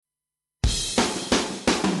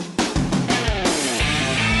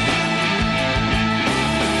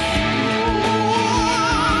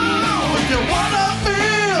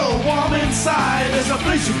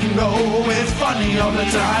know it's funny all the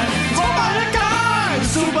time. Oh my God,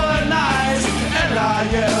 super nice.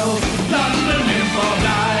 LIL, London Improv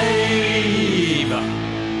Live.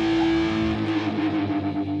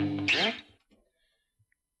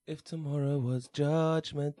 If tomorrow was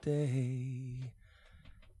Judgment Day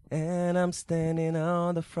and I'm standing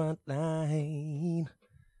on the front line,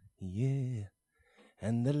 yeah,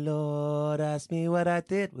 and the Lord asked me what I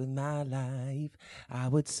did with my life, I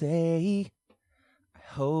would say I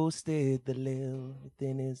hosted the Lil,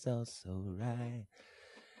 then it's also right.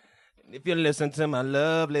 And if you listen to my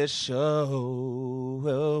lovely show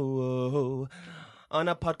on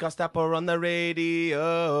a podcast app or on the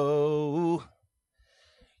radio,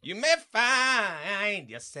 you may find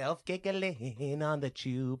yourself giggling on the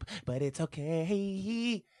tube, but it's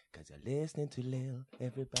okay, 'cause you're listening to Lil.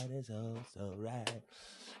 Everybody's also right.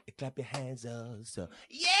 You clap your hands also.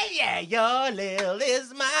 Yeah, your Lil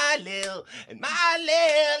is my Lil, and my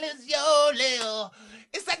Lil is your Lil.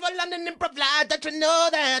 It's like for London Improv Live, don't you know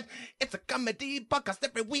that? It's a comedy podcast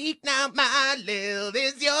every week now. My Lil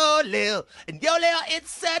is your Lil, and your Lil, it's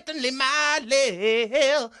certainly my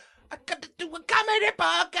Lil. I got to do a comedy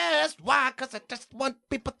podcast. Why? 'Cause I just want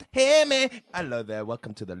people to hear me. Hello there.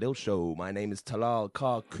 Welcome to The Lil Show. My name is Talal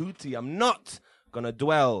Karkuti. I'm not going to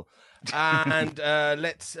dwell. And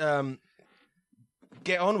let's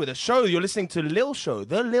get on with the show. You're listening to Lil Show,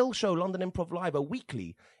 The Lil Show, London Improv Live, a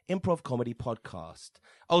weekly improv comedy podcast.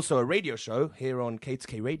 Also a radio show here on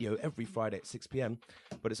K2K Radio every Friday at 6 p.m.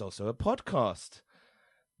 But it's also a podcast.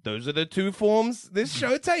 Those are the two forms this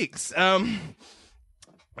show takes.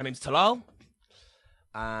 My name's Talal,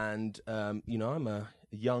 and, I'm a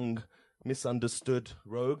young, misunderstood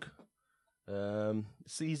rogue. It's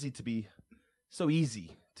so easy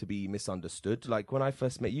to be misunderstood. Like when I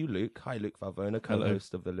first met you, Luke. Hi, Luke Valvona,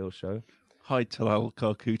 co-host of The Lil Show. Hi, Talal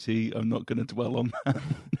Karkuti. I'm not going to dwell on that.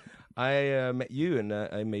 I met you, and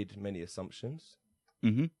I made many assumptions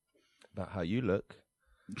about how you look,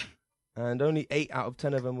 and only 8 out of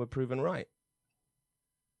 10 of them were proven right.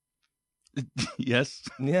 Yes.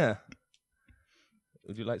 Yeah.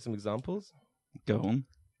 Would you like some examples? Go on.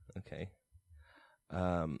 Okay.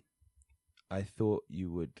 I thought you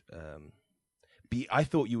would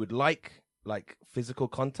like physical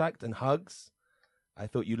contact and hugs. I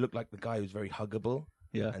thought you looked like the guy who's very huggable.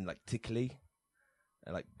 Yeah. And like tickly.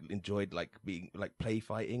 And like enjoyed like being like play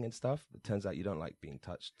fighting and stuff. It turns out you don't like being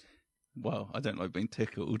touched. Well, I don't like being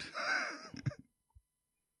tickled.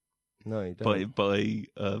 No, you don't.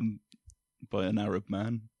 By an Arab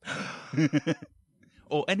man.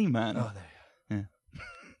 Or any man. Oh, there you go. Yeah.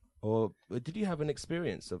 Or did you have an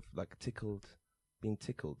experience of like being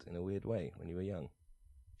tickled in a weird way when you were young?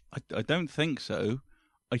 I don't think so.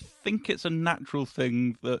 I think it's a natural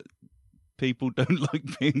thing that people don't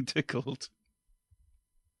like being tickled.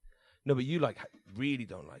 No, but you like really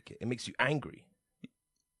don't like it. It makes you angry.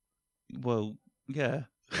 Well, yeah.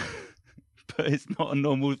 But it's not a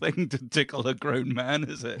normal thing to tickle a grown man,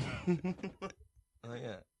 is it? Oh,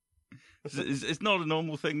 yeah. It's not a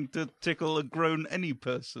normal thing to tickle a grown any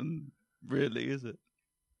person, really, is it?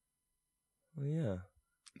 Oh, yeah.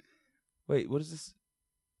 Wait, what is this?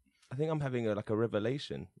 I think I'm having a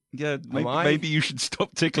revelation. Yeah, maybe you should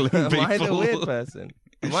stop tickling people. Am I the weird person?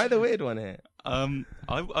 Am I the weird one here?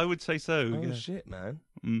 I would say so. Oh, yeah. shit, man.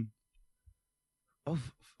 Mm. Oh,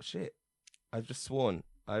 shit. I've just sworn.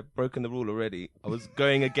 I've broken the rule already. I was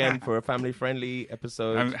going again for a family-friendly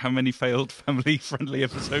episode. How many failed family-friendly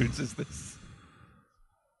episodes is this?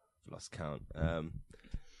 I've lost count.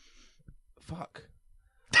 Fuck.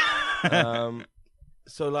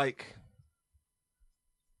 So, like...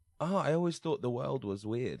 I always thought the world was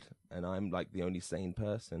weird, and I'm, like, the only sane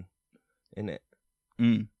person in it.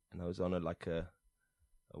 Mm. And I was on a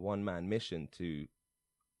one-man mission to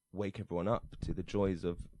wake everyone up to the joys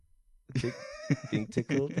of being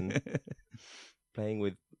tickled and playing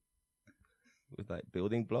with like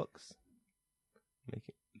building blocks,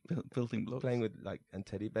 building blocks, playing with like and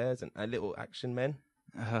teddy bears and little action men.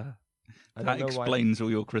 That explains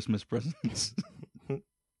all your Christmas presents.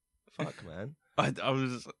 Fuck, man. I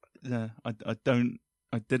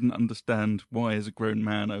didn't understand why, as a grown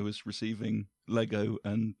man, I was receiving Lego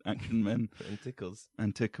and action men and tickles.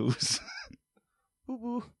 Boo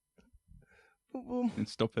boo. Boom, boom. And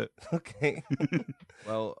stop it. Okay.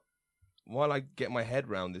 Well, while I get my head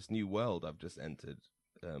round this new world I've just entered,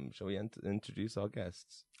 shall we introduce our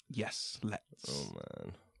guests? Yes, let's. Oh,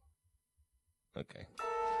 man. Okay.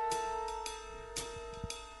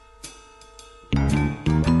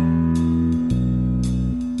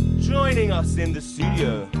 Joining us in the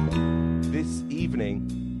studio this evening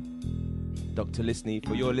Dr. Listening,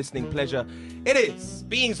 for your listening pleasure. It is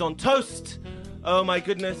Beings on Toast. Oh my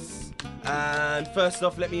goodness. And first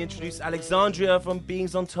off, let me introduce Alexandria from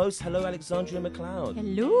Beings on Toast. Hello, Alexandria McLeod.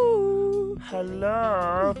 Hello.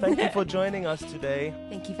 Hello. Thank you for joining us today.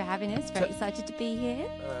 Thank you for having us. Very excited to be here.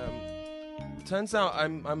 Turns out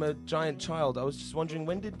I'm a giant child. I was just wondering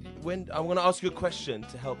when I'm going to ask you a question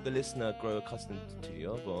to help the listener grow accustomed to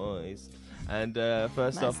your voice. And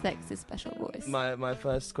first My off, sexy special voice. my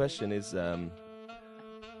first question is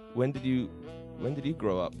when did you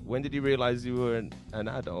grow up? When did you realize you were an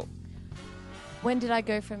adult? When did I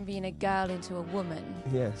go from being a girl into a woman?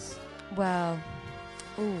 Yes. Well,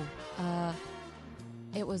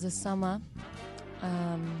 it was a summer,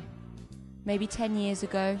 maybe 10 years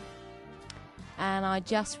ago. And I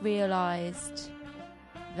just realised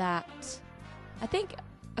that I think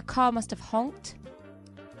a car must have honked,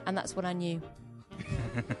 and that's what I knew.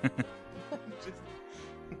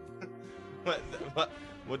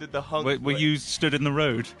 What did the honk? Were you stood in the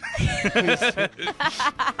road?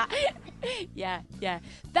 Yeah.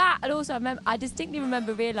 That, and also I distinctly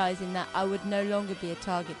remember realising that I would no longer be a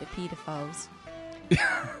target for paedophiles.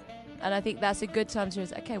 And I think that's a good time to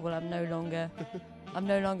realize, okay, well, I'm no longer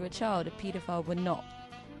a child. A paedophile would not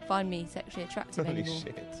find me sexually attractive Holy anymore.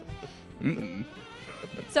 shit.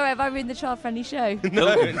 Sorry, have I ruined the child-friendly show?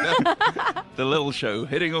 No. The little show,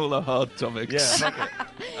 hitting all the hard topics. Yeah, fuck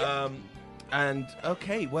it. And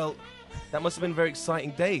okay, well, that must have been a very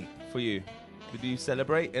exciting day for you. Did you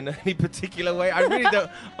celebrate in any particular way? I really don't.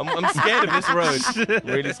 I'm scared of this road.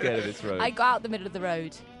 Really scared of this road. I got out the middle of the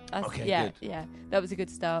road. Okay, yeah, good. Yeah, that was a good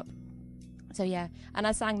start. So yeah, and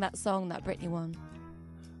I sang that song that Britney won.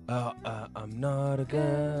 I'm not a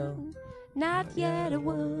girl. Not yet a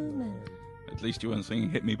woman. At least you weren't singing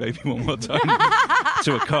 "Hit Me, Baby, One More Time"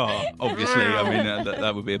 to a car. Obviously, I mean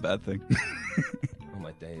that would be a bad thing. Oh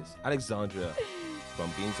my days. Alexandria from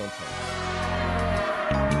Beans on Toast.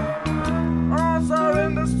 Also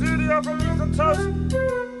in the studio from Beans on Toast,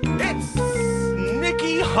 it's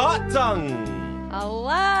Nikki Hot Tongue.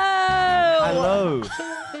 Hello.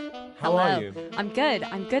 How are you? I'm good,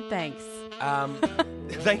 thanks.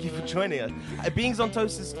 Thank you for joining us. Beings on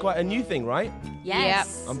Toast is quite a new thing, right?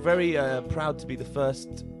 Yes. I'm very proud to be the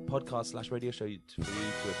first podcast/radio show for you to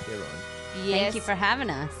appear on. Thank you for having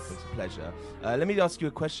us. It's a pleasure. Let me ask you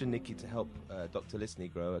a question, Nikki, to help Dr. Listening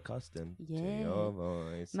grow accustomed to your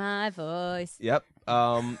voice. My voice. Yep.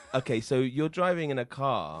 Okay, so you're driving in a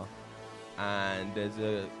car, and there's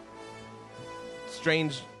a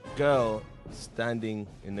strange girl standing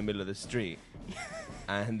in the middle of the street.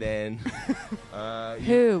 And then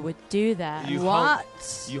Who would do that? you What?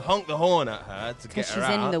 you honk the horn at her to get Because her she's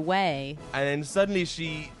out, in the way. and then suddenly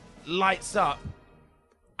she lights up,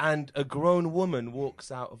 and a grown woman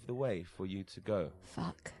walks out of the way for you to go,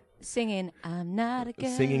 Fuck. Singing, I'm not a girl.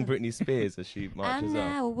 singing Britney Spears as she I'm marches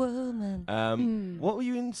now up. a woman. What were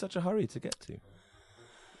you in such a hurry to get to?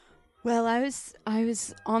 Well, I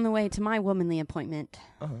was on the way to my womanly appointment,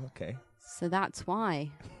 Oh, okay. so that's why.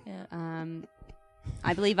 Yeah.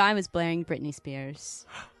 I believe I was blaring Britney Spears.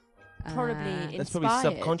 Probably That's probably inspired.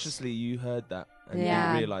 subconsciously you heard that and you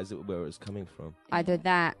Yeah. didn't realise where it was coming from. Either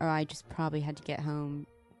that, or I just probably had to get home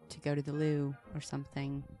to go to the loo or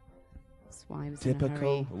something. That's why I was in a Typical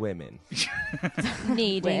hurry. women.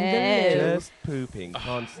 Needing Well. the loo. Just pooping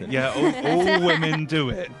constantly. Yeah, all women do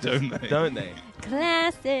it, don't they? Don't they?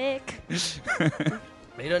 Classic.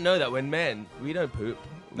 They don't know that when men, we don't poop.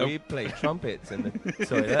 Nope. We play trumpets in the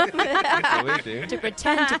toilet. That's what we do. To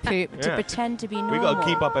pretend to poop, to Yeah. pretend to be normal. We got to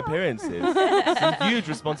keep up appearances. It's a huge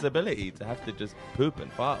responsibility to have to just poop and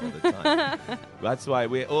fart all the time. That's why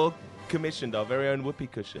we're all commissioned our very own whoopee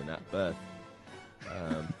cushion at birth.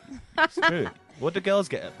 It's true. What do girls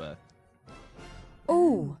get at birth?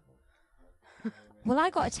 Ooh. Well, I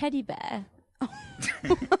got a teddy bear.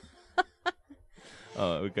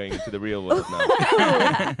 Oh, we're going into the real world now.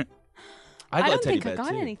 I got a don't teddy think I bear got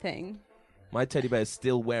too. anything. My teddy bear is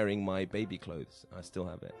still wearing my baby clothes. I still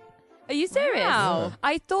have it. Are you serious? Wow.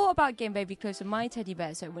 I thought about getting baby clothes for my teddy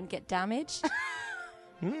bear so it wouldn't get damaged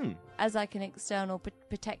as like an external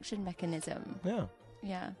protection mechanism. Yeah.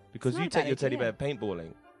 Yeah. Because It's you not a take bad your teddy bear idea.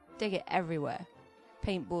 paintballing. Take it everywhere.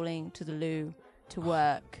 Paintballing, to the loo, to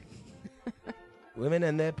work. Women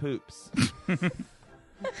and their poops.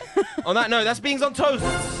 On that note, that's Beings on Toast.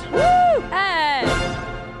 Hey!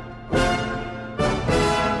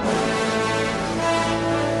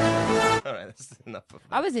 All right, that's enough of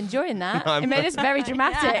that. I was enjoying that. I'm- It made us very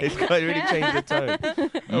dramatic. It's quite really changed the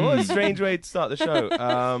tone. What a strange way to start the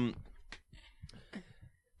show.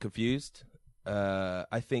 Confused.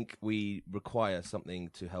 I think we require something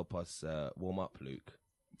to help us warm up, Luke.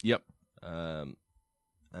 Yep. and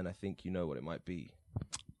I think you know what it might be.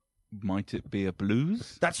 Might it be a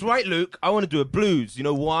blues? That's right, Luke. I want to do a blues. You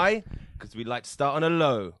know why? Because we like to start on a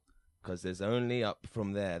low. Because there's only up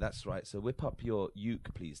from there. That's right. So whip up your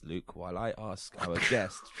uke, please, Luke, while I ask our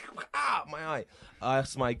guests. My eye. I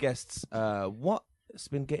ask my guests, what's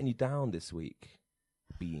been getting you down this week?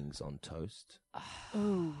 Beans on toast.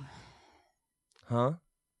 Ooh. Huh?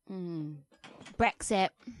 Brexit.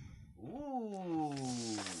 Ooh.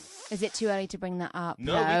 Is it too early to bring that up?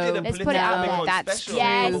 No, we did a Let's political put it out there. That's special a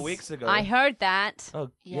couple of weeks ago. I heard that. Oh,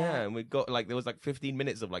 yeah. Yeah. And we got, there was 15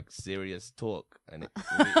 minutes of, serious talk. And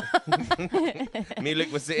me and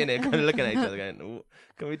Luke were sitting there kind of looking at each other going,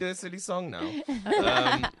 can we do a silly song now?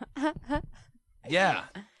 Yeah.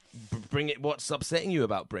 Bring it. What's upsetting you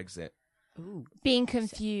about Brexit? Ooh, Being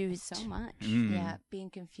confused. so much. Yeah, being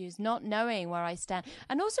confused, not knowing where I stand,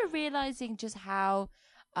 and also realizing just how,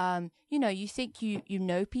 you think you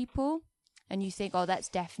know people, and you think, oh, that's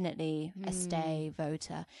definitely a stay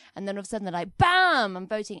voter, and then all of a sudden they're like, bam, I'm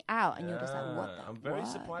voting out, and you're just like, what? I'm very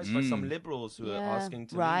surprised by some liberals who are asking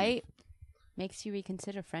to leave. Makes you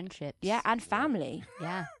reconsider friendships. Yeah, and family.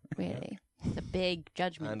 Yeah. Really. It's a big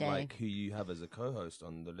judgment And day. who you have as a co-host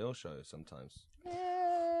on the Lil Show sometimes.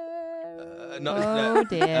 Oh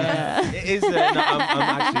dear. It is.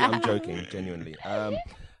 I'm joking, genuinely.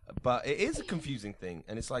 But it is a confusing thing,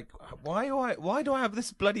 and it's like, why do I have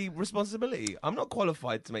this bloody responsibility? I'm not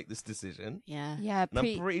qualified to make this decision. Yeah. Yeah, And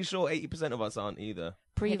I'm pretty sure 80% of us aren't either.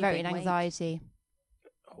 pre-voting Heavy weight. anxiety.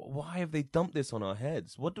 Why have they dumped this on our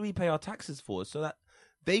heads? What do we pay our taxes for? So that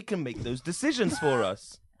they can make those decisions for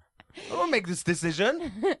us. I won't make this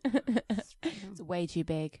decision. It's way too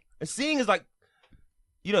big. And seeing as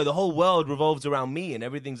the whole world revolves around me and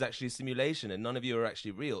everything's actually a simulation and none of you are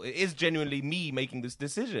actually real. It is genuinely me making this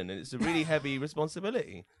decision and it's a really heavy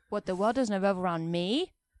responsibility. What, the world doesn't revolve around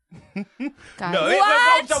me? Guys, No,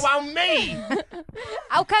 what? it revolves around me.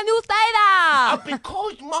 How can you say that?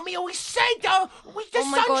 Because Mummy always said we the Oh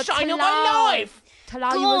my God, sunshine of Talal. my life.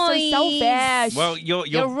 Talal, you were so selfish. Well,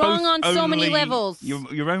 you're wrong both on so many only- levels.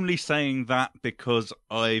 You're only saying that because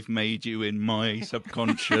I've made you in my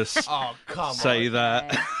subconscious Oh, come say on.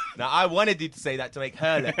 that. Now, I wanted you to say that to make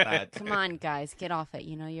her look bad. Come on, guys, get off it.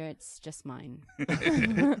 It's just mine.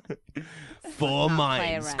 Four Not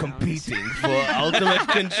play minds around. competing for ultimate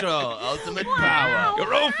control, ultimate power.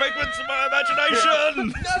 You're all figments of my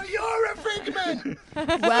imagination. No, you're a figment.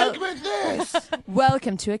 Well, Figment this.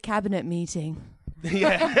 welcome to a cabinet meeting.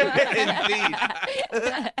 Yeah, indeed.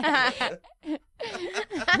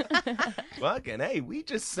 Fucking hey, we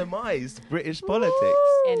just surmised British politics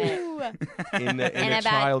In it. in a about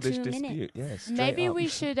childish 2 dispute. minutes. Yes, Maybe we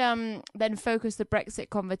should then focus the Brexit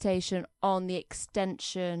conversation on the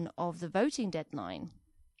extension of the voting deadline.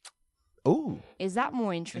 Oh, Is that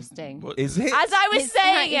more interesting? What- is it? As I was It's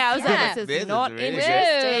saying, not- I was yeah. like, this This is is not really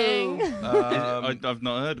interesting. I've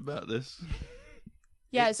not heard about this.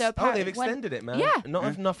 Yeah, so they've apparently extended it, man. Yeah.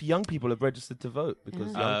 Not enough young people have registered to vote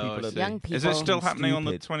because young I people are see. Young people. Is it still happening on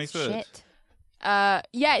the Stupid. 23rd? Shit.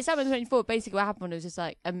 yeah, it's happened on the 24th. Basically, what happened was just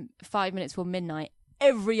 5 minutes before midnight,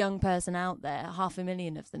 every young person out there,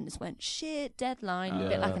 500,000 of them, just went, shit, deadline, a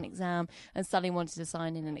bit like an exam, and suddenly wanted to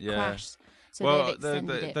sign in and it Yeah. crashed. So Well, they've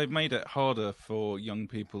extended it. they've made it harder for young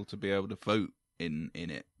people to be able to vote in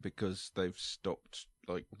it because they've stopped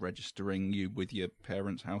registering you with your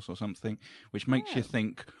parents' house or something, which makes you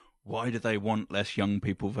think, why do they want less young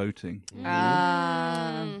people voting?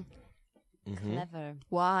 Mhm. Clever.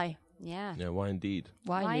 Why? Yeah. Yeah, why indeed?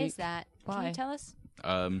 Why Luke? is that? Can Why? you tell us?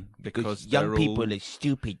 Because young they're people all, are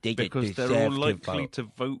stupid. They because deserve they're all to likely vote. to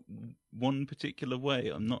vote one particular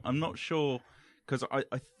way. I'm not sure because I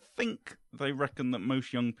think they reckon that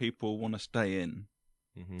most young people want to stay in.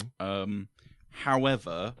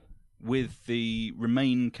 However, with the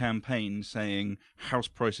Remain campaign saying house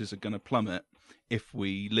prices are going to plummet if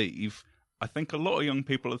we leave, I think a lot of young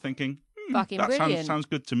people are thinking, Fucking that brilliant. sounds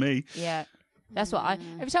good to me. Yeah. That's what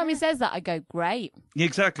every time he says that, I go, great.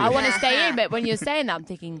 Exactly. I want to stay in, but when you're saying that, I'm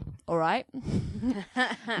thinking, all right,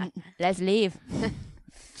 let's leave.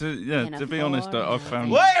 to be honest, I've found...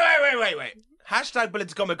 Wait. Hashtag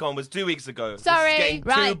Politicomicon was 2 weeks ago. Sorry, This is getting too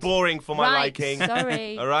right. boring for my Right. liking.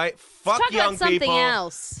 Sorry. All right? Fuck Talk young about something people.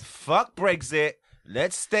 else. Fuck Brexit.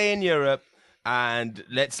 Let's stay in Europe and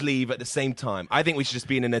let's leave at the same time. I think we should just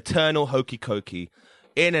be in an eternal hokey cokey.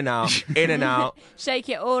 In and out, in and out. Shake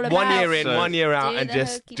it all about. 1 year in, So- 1 year out, Do and the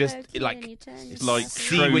just hokey-pokey like and you turn It's like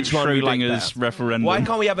see which one we like Schrodinger's better. referendum. Why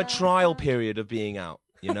can't we have a trial period of being out?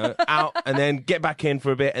 you know, out and then get back in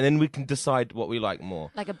for a bit, and then we can decide what we like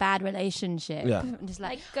more. Like a bad relationship. Yeah. Just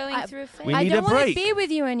Like going through a phase. We I need don't a want to break. be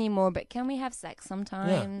with you anymore, but can we have sex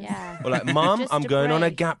sometimes? Yeah. Or like, Mum, Just I'm a going on a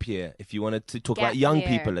break. gap year. If you wanted to talk Gap about young year.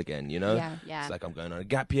 people again, you know? Yeah. Yeah. It's like, I'm going on a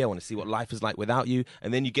gap year. I want to see what life is like without you.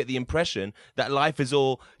 And then you get the impression that life is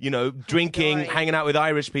all, you know, drinking, Story. hanging out with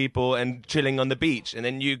Irish people and chilling on the beach. And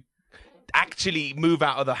then you actually move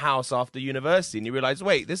out of the house after university and you realize,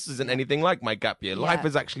 wait, this isn't anything like my gap year. Life Yeah.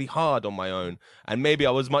 is actually hard on my own. And maybe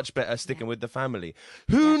I was much better sticking with the family.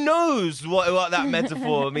 Who knows what that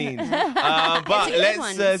metaphor means? But It's a good one. let's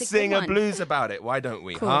It's a good sing a one. blues about it. Why don't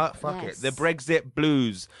we? Cool. Huh? Fuck Yes. it. The Brexit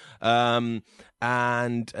blues. And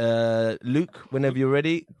Luke, whenever you're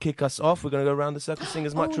ready, kick us off. We're going to go around the circle, sing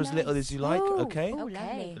as much or as little as you like, Oh, okay? oh, Okay.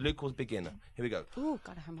 lovely. Luke will begin. Here we go. Ooh,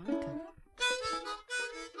 got a harmonica.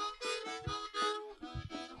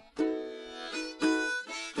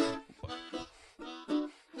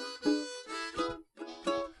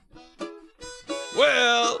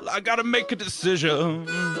 Well, I gotta make a decision.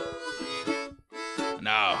 And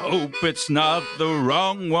I hope it's not the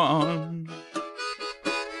wrong one.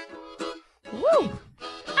 Woo!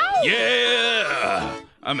 Yeah!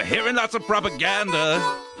 I'm hearing lots of propaganda.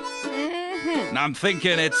 And I'm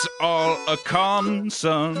thinking it's all a con,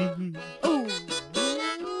 son. Ooh.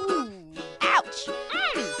 Ouch!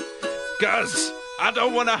 'Cause I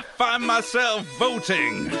don't want to find myself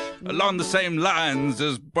voting along the same lines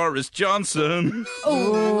as Boris Johnson.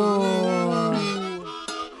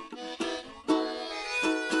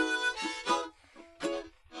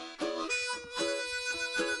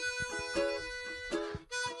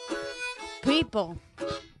 People.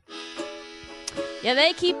 Yeah,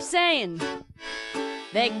 they keep saying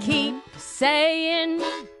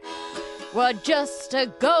we're just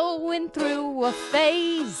going through a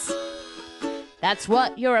phase. That's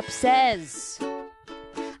what Europe says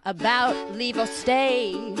about leave or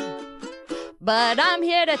stay. But I'm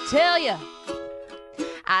here to tell you,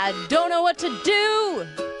 I don't know what to do,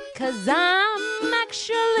 'cause I'm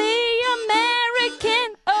actually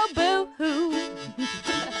American. Oh, boo-hoo.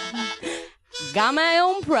 Got my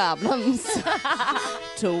own problems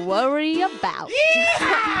to worry about.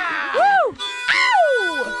 Woo!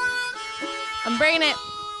 Ow! I'm bringing it.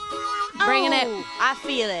 Bringing it. I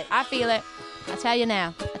feel it. I feel it. I tell you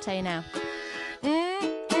now.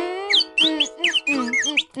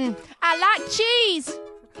 I like cheese.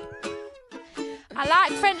 I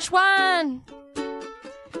like French wine.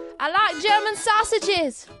 I like German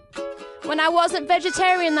sausages. When I wasn't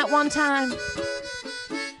vegetarian that one time.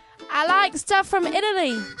 I like stuff from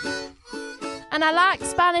Italy. And I like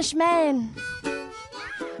Spanish men.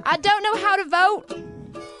 I don't know how to vote.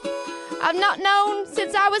 I've not known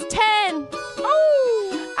since I was 10.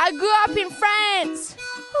 Oh, I grew up in France.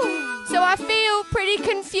 So I feel pretty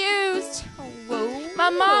confused. My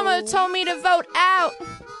mama told me to vote out.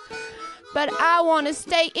 But I want to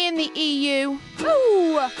stay in the EU.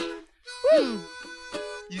 Ooh. Woo.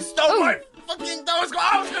 You stole my fucking... That was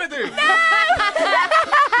what I was going to do. No!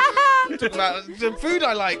 Talking about the food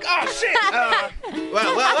I like. Oh, shit.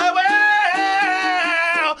 Well.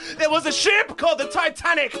 There was a ship called the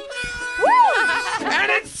Titanic.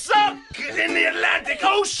 And it sunk in the Atlantic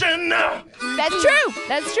Ocean. That's true.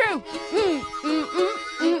 That's true.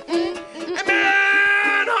 And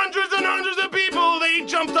man, hundreds and hundreds of people, they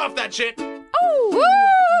jumped off that ship. Ooh. Woo.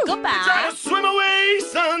 Goodbye. Trying to swim away,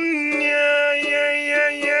 son. Yeah.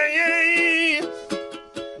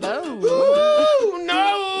 Who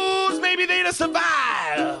knows? Maybe they'd have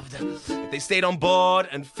survived if they stayed on board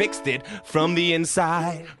and fixed it from the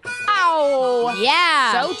inside. Ow.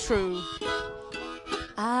 Yeah. So true.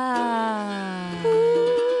 Ah. You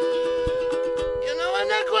know, I'm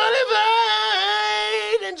not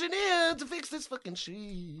qualified engineer to fix this fucking ship.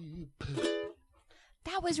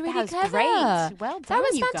 That was really That was clever. great. Well done, That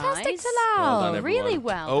was you fantastic, guys. Talal. Well done, everyone. Really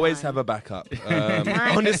well Always done. have a backup.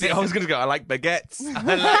 Honestly, I was going to go, I like baguettes.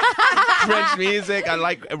 I like French music. I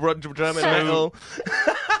like German metal.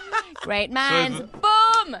 Great minds. So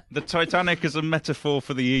Boom. The Titanic is a metaphor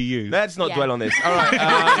for the EU. Let's not Yeah. dwell on this. All right.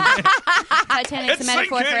 Titanic's a It's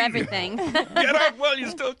metaphor for sinking. everything. Get up while you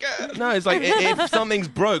still can. No, it's like if something's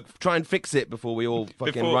broke, try and fix it before we all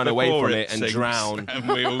fucking run away Before from it and sinks drown. And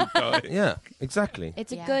we all die. Yeah, exactly.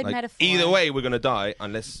 It's a Yeah. good Like, metaphor. either way, we're going to die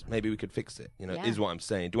unless maybe we could fix it, Yeah. is what I'm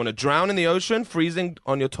saying. Do you want to drown in the ocean, freezing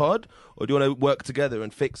on your Todd, or do you want to work together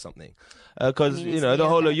and fix something? Because, I mean, it's the the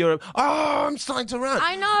whole of other. Europe... Oh, I'm starting to rant.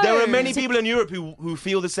 I know. There are many people in Europe who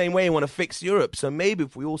feel the same way and want to fix Europe. So maybe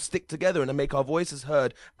if we all stick together and make our voices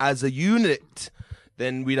heard as a unit,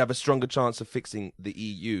 then we'd have a stronger chance of fixing the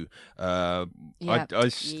EU. I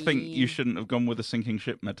think you shouldn't have gone with a sinking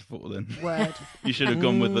ship metaphor then. Word. You should have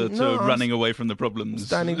gone with the sort of running away from the problems.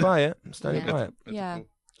 Standing by it. I'm standing by it. Yeah.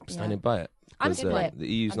 I'm standing by it. I'm Because, split. the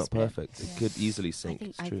EU's I'm not split. perfect. It could easily sink.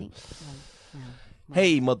 It's true. Well.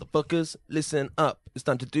 Hey, motherfuckers, listen up. It's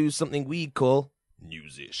time to do something we call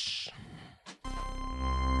Newsish.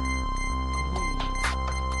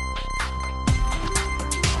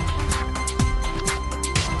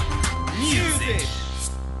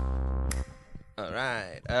 All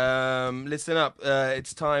right. Listen up.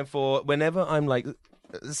 It's time for whenever I'm like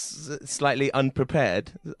slightly underprepared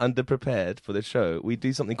for the show, we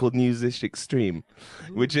do something called Newsish Extreme,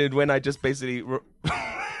 which is when I just basically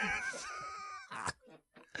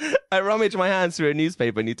I rummage my hands through a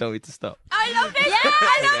newspaper and you tell me to stop. I love this. Yeah,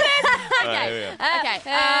 I love this.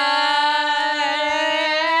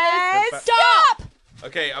 Okay. Stop.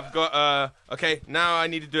 Okay, I've got okay, now I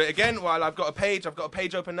need to do it again while I've got a page. I've got a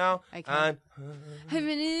page open now. Okay. And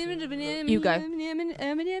You go.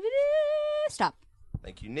 Stop.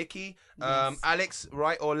 thank you, Nikki. Yes. Alex,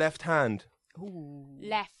 right or left hand?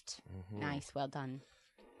 Left. Nice. Well done.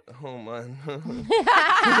 Oh man.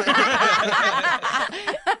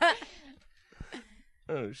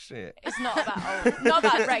 Oh shit. It's not about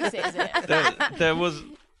Brexit, is it?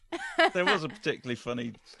 There was a particularly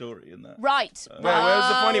funny story in that. Right. Where's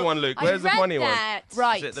the funny one, Luke? Where's the funny one?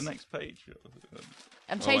 Right. Is it the next page?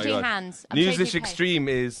 I'm my changing God. hands. Newsish Extreme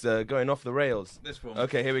is going off the rails. This one.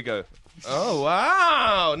 Okay, here we go. Oh,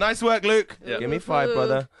 wow. Nice work, Luke. Yeah. Give me 5,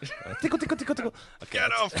 brother. Tickle, tickle, tickle, tickle. Okay.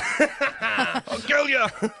 Get off! I'll kill you!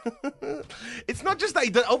 It's not just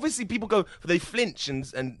that. Obviously, people go, they flinch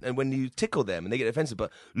and when you tickle them and they get offensive.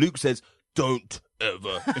 But Luke says, don't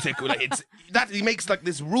ever tickle. Like, it's that he makes like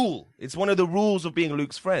this rule. It's one of the rules of being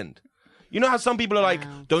Luke's friend. You know how some people are like,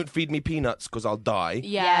 don't feed me peanuts because I'll die?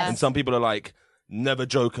 Yes. And some people are like, never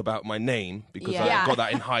joke about my name because I Yeah. got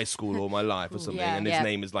that in high school all my life or something, Yeah. and his Yeah.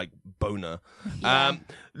 name is like Boner.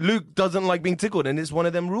 Luke doesn't like being tickled, and it's one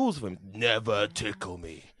of them rules for him. Never tickle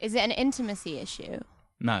me. Is it an intimacy issue?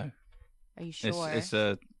 No, Are you sure? it's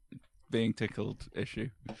a being tickled issue.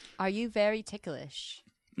 Are you very ticklish?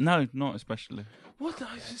 No, not especially. What the?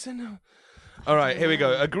 I said no. All right, here we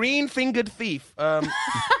go. A green-fingered thief. I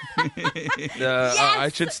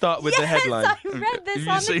should start with the headline. I read this Have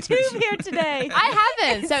you on the seen tube this? here today. I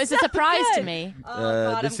haven't, so it's a surprise to me.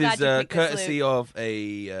 God, This I'm glad is you picked this, courtesy of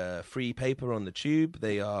a free paper on the tube.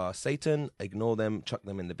 They are Satan. Ignore them. Chuck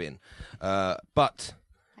them in the bin. But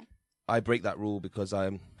I break that rule because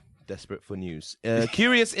I'm desperate for news.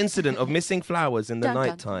 Curious incident of missing flowers in the Dun, dun,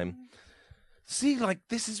 nighttime. See, like,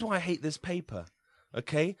 this is why I hate this paper.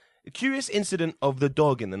 Okay? A curious incident of the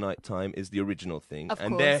dog in the nighttime is the original thing. Of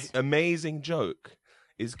and their course. amazing joke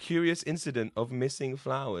is curious incident of missing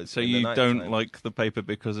flowers. So in the you don't nighttime. like the paper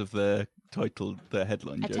because of their title, their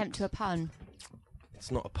headline Attempt to jokes? a pun.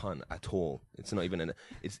 It's not a pun at all. It's not even an.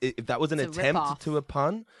 If that was an It's a attempt rip-off. to a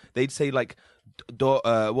pun, they'd say like,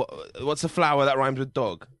 what's a flower that rhymes with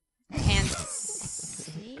dog? Can't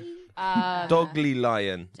see. Dogly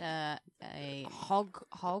lion. A hog.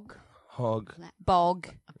 Hog. Bog.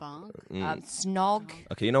 A bog. Snog.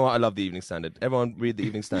 Okay, you know what? I love the Evening Standard. Everyone read the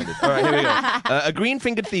Evening Standard. All right, here we go. A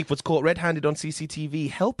green-fingered thief was caught red-handed on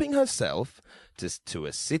CCTV helping herself to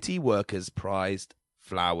a city worker's prized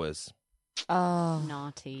flowers. Oh.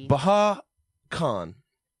 Naughty. Bahar Khan,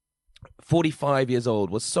 45 years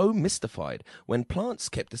old, was so mystified when plants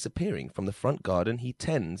kept disappearing from the front garden he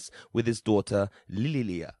tends with his daughter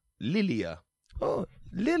Lilia. Oh,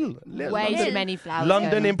 Lil. Way too many flowers.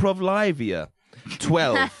 London going on. Improv Livia,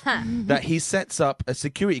 12, that he sets up a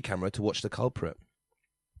security camera to watch the culprit.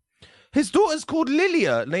 His daughter's called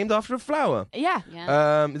Lilia, named after a flower. Yeah.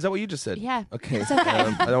 Yeah. Is that what you just said? Yeah. Okay.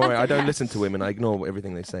 Don't worry, I don't listen to women. I ignore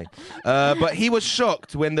everything they say. But he was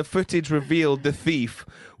shocked when the footage revealed the thief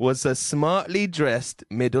was a smartly dressed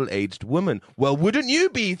middle-aged woman. Well, wouldn't you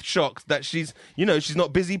be shocked that she's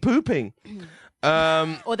not busy pooping?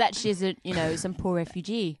 Or that she's some poor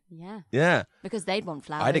refugee. Yeah. Yeah. Because they'd want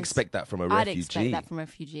flowers. I'd expect that from a I'd refugee. expect that from a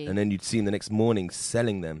refugee. And then you'd see him the next morning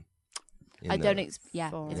selling them. I don't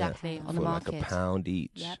exactly on the for market. like £1 each.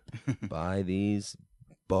 Yep. Buy these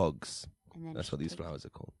bogs. And then That's she what these took- flowers are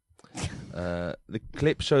called. The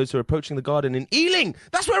clip shows her approaching the garden in Ealing.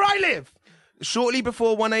 That's where I live. Shortly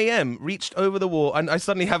before 1 a.m., reached over the wall, and I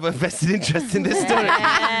suddenly have a vested interest in this story.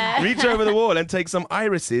 Reach over the wall and take some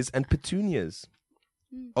irises and petunias.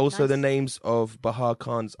 Also, nice. the names of Bahar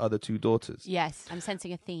Khan's other 2 daughters. Yes. I'm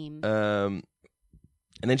sensing a theme.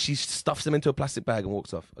 And then she stuffs them into a plastic bag and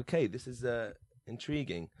walks off. Okay, this is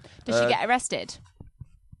intriguing. Does she get arrested?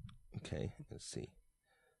 Okay, let's see.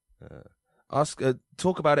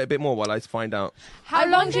 Talk about it a bit more while I find out. How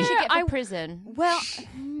long did she get I- for prison? Well,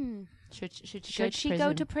 Should she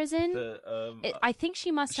go to prison? I think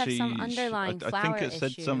she must have some underlying I flower think it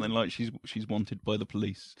said issue. something like she's wanted by the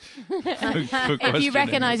police. If you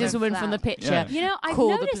recognise this woman from the picture, Yeah. You know, I've Call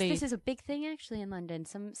the noticed police. this is a big thing actually in London.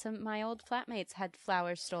 Some my old flatmates had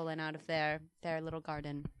flowers stolen out of their little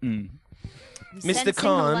garden. Mm. Mr. Sensing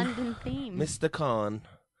Khan. the London theme. Mr. Khan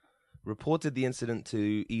reported the incident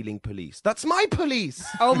to Ealing Police. That's my police!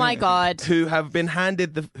 oh my god. Who have been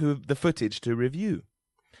handed the footage to review.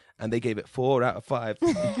 And they gave it 4 out of 5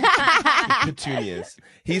 petunias.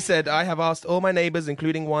 He said, I have asked all my neighbours,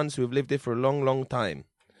 including ones who have lived here for a long, long time.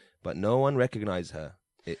 But no one recognised her.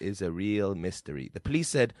 It is a real mystery. The police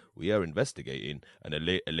said, we are investigating an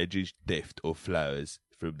alleged theft of flowers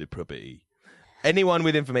from the property. Anyone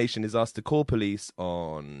with information is asked to call police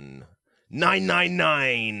on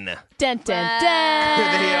 999. Dun, dun, dun.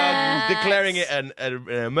 They are declaring it an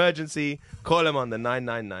emergency. Call them on the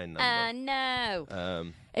 999 number.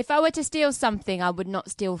 No. If I were to steal something, I would not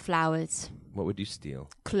steal flowers. What would you steal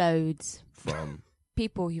Clothes. from?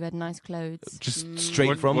 People who had nice clothes. Just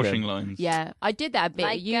straight from washing them. lines. Yeah, I did that a bit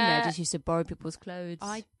Like, at uni. I just used to borrow people's clothes.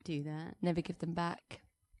 I do that. never give them back.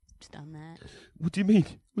 Just done that. What do you mean?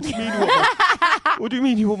 What do you mean? You want my, what do you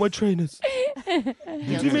mean you want my trainers? What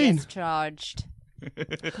do you mean? Charged.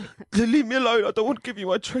 Leave me alone. I don't want to give you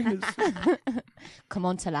my trainers. Come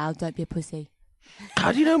on, Talal, don't be a pussy.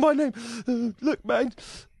 How do you know my name? Look, man.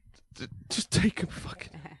 Just take them.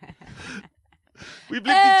 Fucking. We've lived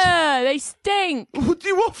in... They stink. What do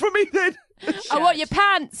you want from me then? I want your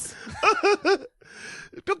pants. I'm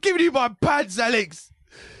not giving you my pants, Alex.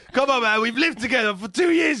 Come on, man. We've lived together for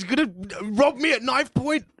 2 years. You're going to rob me at knife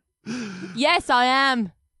point? Yes, I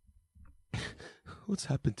am. What's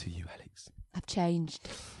happened to you, Alex? I've changed.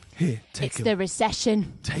 Here, take It's them. the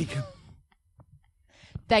recession. Take them.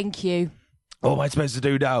 Thank you. What am I supposed to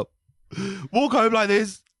do now? Walk home like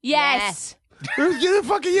this? Yes. Who the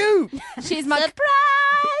fuck are you? She's my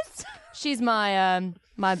surprise. She's my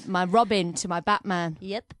my Robin to my Batman.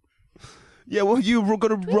 Yep. Yeah, well, you're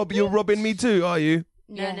robbing me too, are you?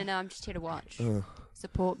 No, Yeah. no. I'm just here to watch.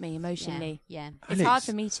 Support me emotionally. Yeah. It's Alex. hard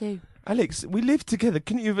for me too. Alex, we lived together.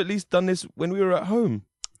 Couldn't you have at least done this when we were at home?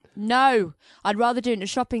 No, I'd rather do it in a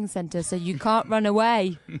shopping centre so you can't run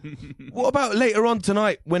away. What about later on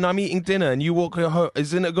tonight when I'm eating dinner and you walk home?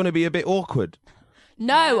 Isn't it going to be a bit awkward?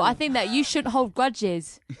 No, I think that you shouldn't hold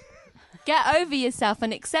grudges. Get over yourself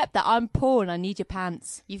and accept that I'm poor and I need your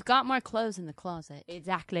pants. You've got more clothes in the closet.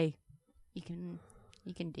 Exactly. You can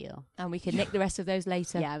deal. And we can nick the rest of those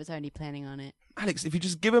later. Yeah, I was already planning on it. Alex, if you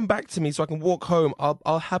just give them back to me so I can walk home,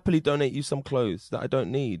 I'll happily donate you some clothes that I don't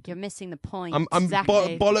need. You're missing the point. I'm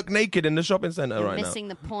Exactly. bollock naked in the shopping centre You're right missing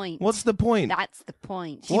the point. What's the point? That's the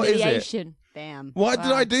point. What is it? Humiliation. Damn. What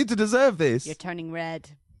did I do to deserve this? You're turning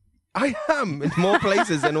red. I am in more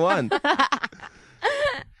places than one.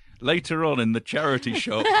 Later on in the charity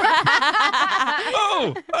shop.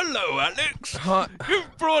 Oh, hello, Alex. Hi.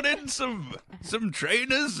 You've brought in some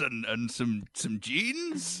trainers and some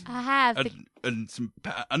jeans I have. and some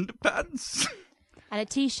underpants. And a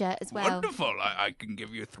T-shirt as well. Wonderful. I can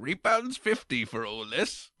give you £3.50 for all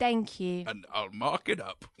this, Thank you. and I'll mark it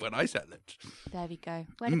up when I sell it. There we go.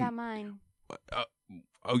 What about mine?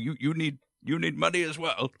 Oh, you need money as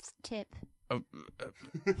well. Tip.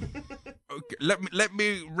 Okay, let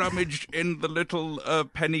me rummage in the little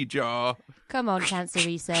penny jar. Come on, cancer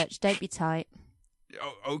research. Don't be tight.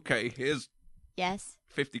 Oh, okay, here's Yes.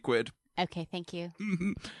 50 quid. Okay, thank you.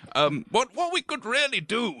 What we could really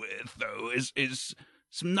do with though is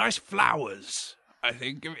some nice flowers. I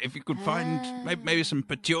think if you could find maybe some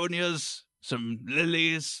petunias, some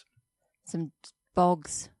lilies, Some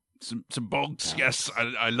bogs. some bogs. Yes,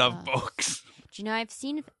 I love bogs. Do you know, I've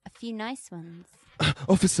seen a few nice ones.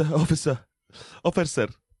 Officer.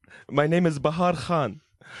 My name is Bahar Khan.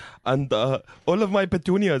 And all of my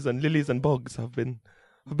petunias and lilies and bogs have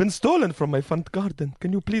been stolen from my front garden.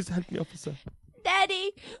 Can you please help me, officer?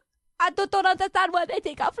 Daddy, I don't understand why they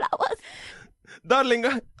take our flowers. Darling,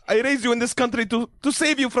 I raised you in this country to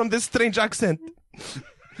save you from this strange accent.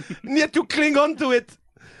 And yet you cling on to it.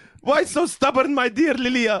 Why so stubborn, my dear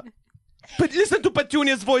Lilia? But listen to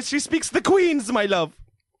Petunia's voice. She speaks the Queen's, my love.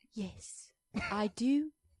 Yes, I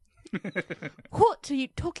do. What are you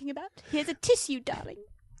talking about? Here's a tissue, darling.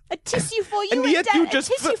 A tissue for you And and, yet Dad. you A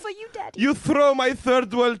just tissue for you, Daddy. You throw my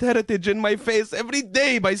third world heritage in my face every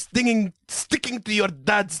day by sticking to your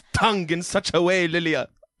dad's tongue in such a way, Lilia.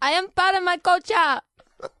 I am part of my culture.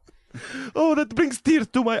 Oh, that brings tears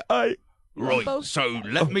to my eye. Right, so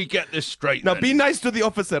let me get this straight. Now then. be nice to the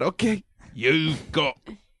officer, okay? You've got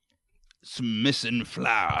some missing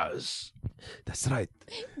flowers. That's right.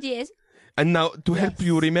 Yes. And now, to help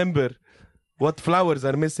you remember what flowers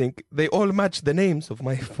are missing, they all match the names of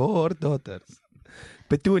my 4 daughters.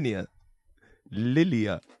 Petunia,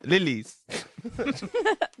 Lilies.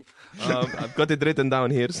 I've got it written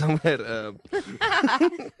down here somewhere.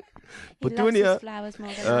 Petunia, Flowers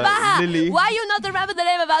more than Lily. Why you not remember the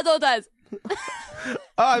name of our daughters?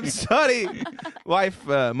 Oh, I'm sorry, wife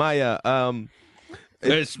Maya.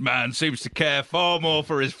 This man seems to care far more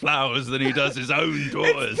for his flowers than he does his own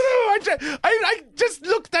daughters. I just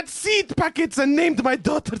looked at seed packets and named my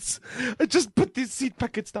daughters. I just put these seed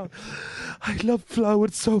packets down. I love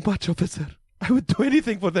flowers so much, officer. I would do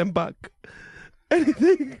anything for them back.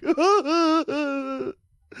 Anything.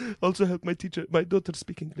 Also help my daughter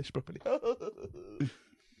speak English properly.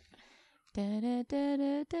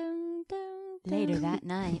 later that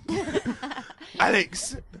night.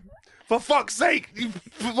 Alex, for fuck's sake,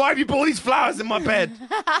 why have you put all these flowers in my bed?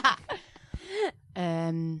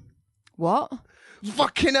 What?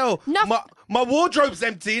 Fucking hell. No. My wardrobe's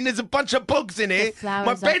empty and there's a bunch of bugs in it. flowers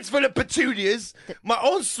My are- bed's full of petunias. My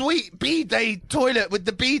ensuite bidet toilet with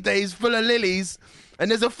the bidets full of lilies. And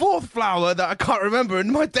there's a 4th flower that I can't remember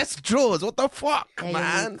in my desk drawers. What the fuck, They're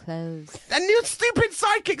man? clothes. And your stupid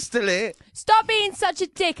psychic's still here. Stop being such a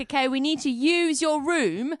dick, okay? We need to use your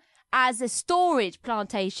room as a storage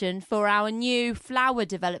plantation for our new flower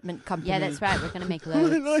development company. Yeah, that's right. We're going to make My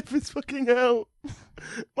loads. life is fucking hell.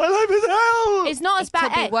 My life is hell. It's not as It could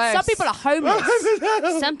bad. be Hey, worse. some people are My homeless. life is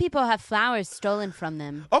hell. Some people have flowers stolen from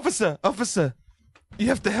them. Officer, you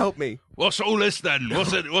have to help me. What's all this then?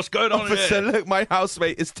 What's going on Officer, here? look, my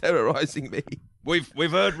housemate is terrorizing me.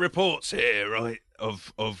 We've heard reports here, right?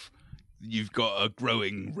 Of you've got a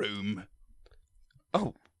growing room.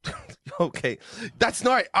 Oh, okay. That's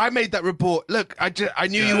not. I made that report. Look, I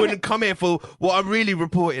knew you wouldn't come here for what I'm really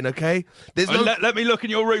reporting. Okay. There's no. Let me look in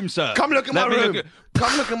your room, sir. Come look at my Let me room. look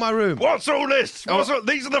Come look at my room. What's all this?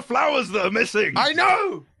 These are the flowers that are missing. I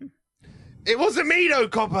know. It wasn't me, though,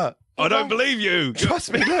 copper. I don't believe you.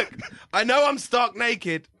 Trust me. Look, I know I'm stark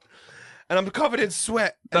naked, and I'm covered in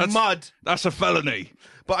sweat and mud. That's a felony.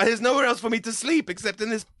 But there's nowhere else for me to sleep except in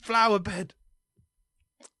this flower bed.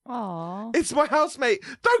 Aww. It's my housemate.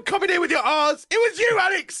 Don't come in here with your R's. It was you,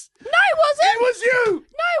 Alex. No, it wasn't. It was you. No,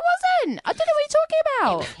 it wasn't. I don't know what you're talking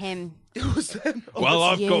about. Him. It was them. Oh, Well,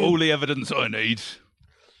 I've you. got all the evidence I need.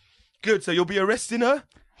 good. So you'll be arresting her?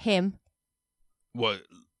 Him. What?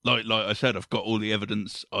 Like I said, I've got all the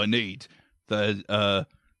evidence I need. There's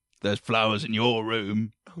flowers in your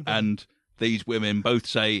room, and these women both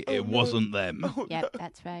say it wasn't them. Yep,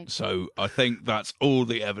 that's right. So I think that's all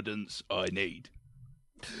the evidence I need.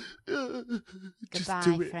 Just Goodbye,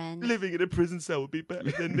 do it. friend. Living in a prison cell would be better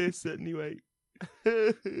than this anyway.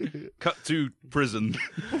 Cut to prison.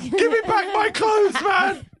 Give me back my clothes,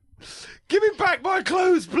 man! Give me back my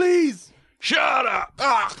clothes, please! Shut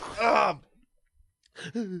up!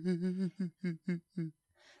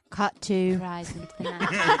 Cut to. Cries into the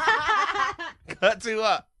night. Cut to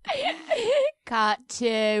what? Cut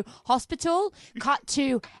to hospital. Cut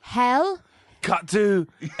to hell. Cut to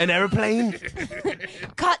an aeroplane.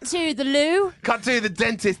 Cut to the loo. Cut to the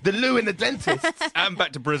dentist. The loo and the dentist. And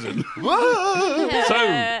back to prison. Whoa!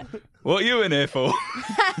 So, what are you in here for?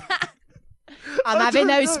 I'm having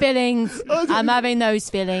those feelings. I'm having those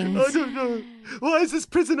feelings. I don't know. Why is this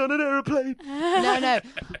prison on an aeroplane? No.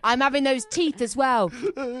 I'm having those teeth as well.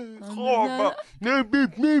 No,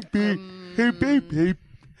 beep, beep, beep. Hey, beep, beep.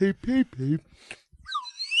 Hey, beep, beep.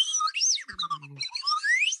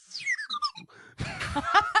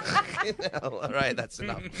 All right, that's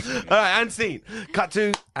enough. All right, and scene. Cut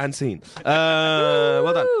to and scene.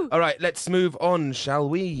 Well done. All right, let's move on, shall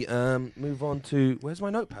we? Move on to... Where's my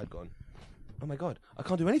notepad gone? Oh, my God. I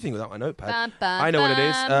can't do anything without my notepad. Bum, bum, I know what it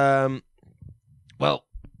is. bum. Well,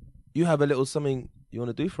 you have a little something you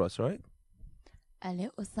want to do for us, right? A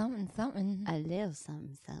little something. A little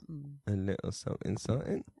something, something. A little something.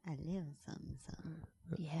 A little something, something.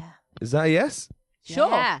 Yeah. Is that a yes?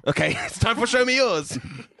 Sure. Yeah. Okay, it's time for Show Me Yours.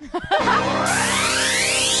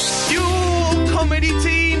 You comedy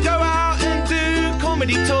team go out and do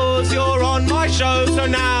comedy tours. You're on my show, so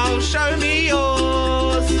now show me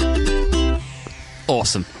yours.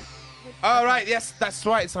 Awesome. All right, yes, that's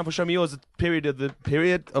right. It's time for Show Me Yours, the period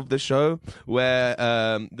of the show where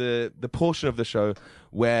the portion of the show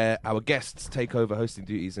where our guests take over hosting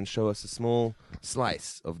duties and show us a small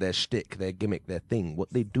slice of their shtick, their gimmick, their thing,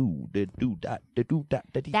 what they do, they do that.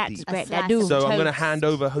 That's great. slice I do. of So I'm going to toast. hand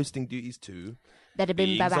over hosting duties to That'd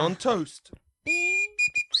been Beans on Toast.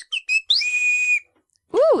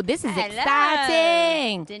 Ooh, this is Hello.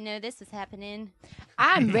 exciting. Didn't know this was happening.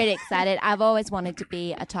 I'm really excited. I've always wanted to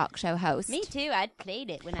be a talk show host. Me too. I'd played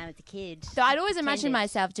it when I was a kid. So I'd always imagine Pretended.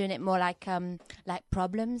 myself doing it more like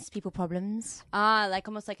problems, people problems. Ah, like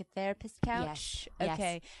almost like a therapist couch. Yes,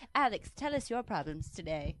 Okay. Alex, tell us your problems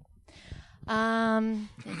today.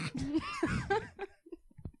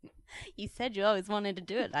 You said you always wanted to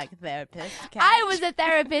do it like a therapist couch. I was a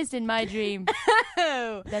therapist in my dream.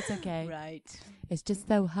 Oh, That's okay. right. It's just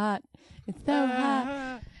so hot. It's so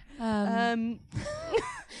hot. Um,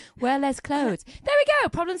 Wear less clothes. There we go.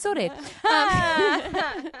 Problem sorted.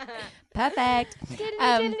 Perfect.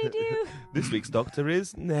 This week's doctor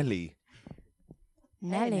is Nelly.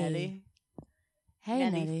 Nelly. Hey,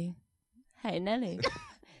 Nelly. Nelly. Hey, Nelly.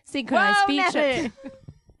 Synchronized Whoa, speech. Nelly.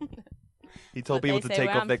 He told What people they to say take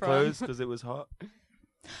where off I'm their from. clothes because it was hot.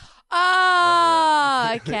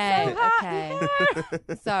 Oh, okay. So hot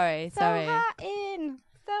Okay. Sorry. So hot in.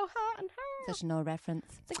 So hot and hot. Such an old reference.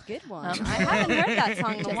 It's a good one. I haven't heard that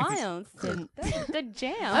song in a Just while. didn't. That's a good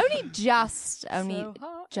jam. Only just So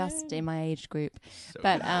hot in my age group. So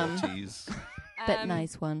But, jeez. But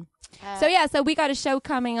nice one. So we got a show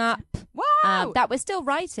coming up Wow. that we're still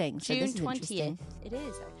writing. So June this is 20th. interesting. It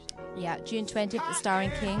is actually. Yeah, June 20th, the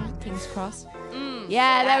starring King's Cross.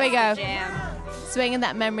 Yeah, there we go. Jam. Swinging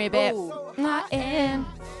that memory a bit. Ooh. Not in.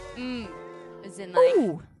 As in like.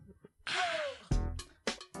 Ooh.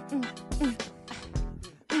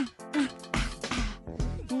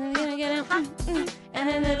 And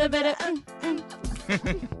a little bit of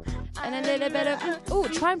and a little bit of ooh,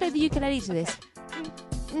 try and play the ukulele to this.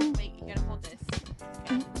 Wait, you gotta hold this.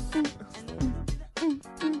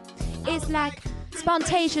 It's like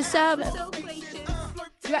spontaneous service.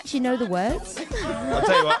 You actually know the words? I'll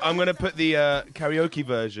tell you what, I'm going to put the karaoke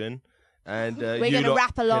version and We're you gonna lot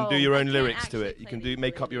rap along. can do your own I can't lyrics to actually it. You play can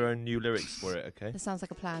make up your own new lyrics for it, okay? That sounds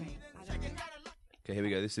like a plan. Okay, here we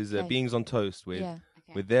go. This is Okay. Beings on Toast with Yeah.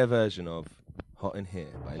 with their version of Hot in Here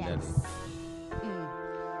by Nelly.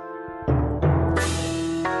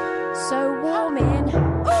 So warm in.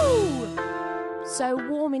 Ooh! So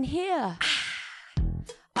warm in here.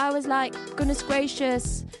 I was like, goodness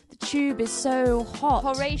gracious, the tube is so hot.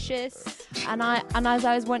 Horatius. And as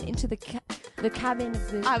I went into the cabin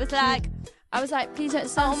of the I was like, I was like, please don't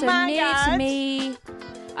stand Oh so my near to God. me.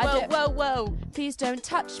 whoa. Please don't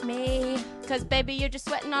touch me. Cause baby, you're just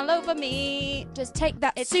sweating all over me. Just take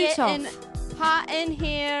that It's suit getting off hot in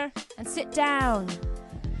here. and sit down.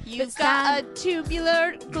 You've But got a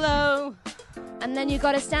tubular glow. And then you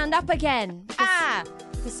got to stand up again. Ah!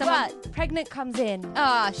 Because someone pregnant comes in.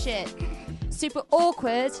 Oh, shit. Super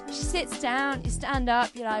awkward. She sits down. You stand up.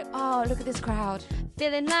 You're like, oh, look at this crowd.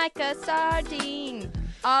 Feeling like a sardine.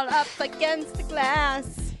 All up against the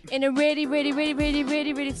glass. In a really, really, really, really,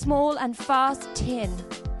 really, really small and fast tin.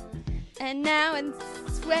 And now I'm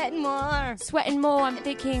sweating more. Sweating more. I'm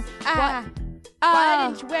thinking, Ah! Why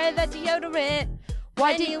didn't you wear that deodorant?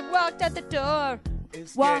 Why when did you walked out the door?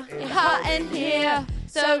 Why Hot in here.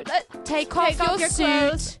 So let's take off your suit.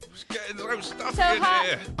 clothes. It's getting so stuffy So in hot.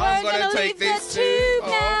 here. We're gonna leave the tube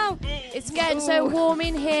now. It's getting so warm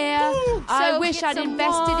in here. I So wish get I'd some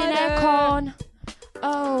invested in water. aircon.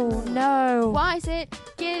 Oh no. Why is it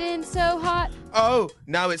getting so hot? Oh,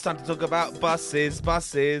 now it's time to talk about buses.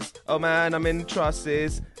 Oh man, I'm in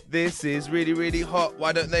trusses. This is really, really hot.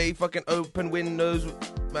 Why don't they fucking open windows,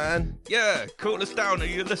 man? Yeah, cool us down. Are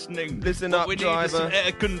you listening? Listen What up, we need driver. is some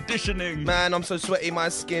air conditioning. Man, I'm so sweaty, my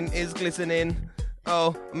skin is glistening.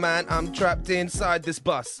 Oh man, I'm trapped inside this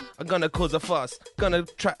bus. I'm gonna cause a fuss. Gonna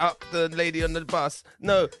trap up the lady on the bus.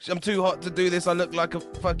 No, I'm too hot to do this. I look like a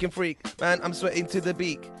fucking freak. Man, I'm sweating to the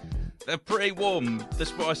beak. They're pretty warm.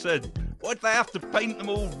 That's what I said. Why'd they have to paint them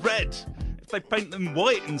all red? If they paint them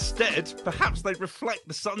white instead, perhaps they'd reflect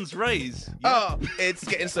the sun's rays. Oh, it's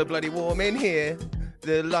getting so bloody warm in here.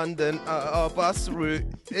 The London bus route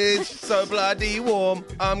is so bloody warm.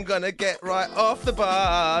 I'm gonna get right off the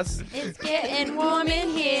bus. It's getting warm in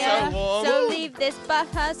here. So warm. So leave this bus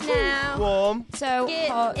now. Warm. So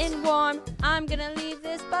hot. Getting warm. I'm gonna leave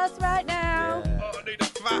this bus right now. Oh, I need a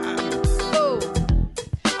fan. Oh.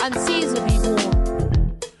 Unseasonably warm.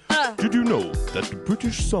 Did you know that the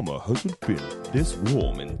British summer hasn't been this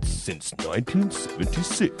warm since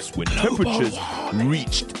 1976 when temperatures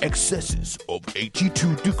reached excesses of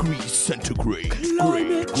 82 degrees centigrade?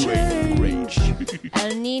 Great.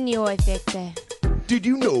 El Nino effect. Did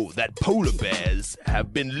you know that polar bears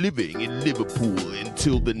have been living in Liverpool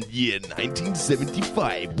until the year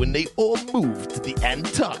 1975 when they all moved to the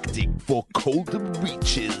Antarctic for colder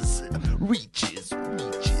reaches?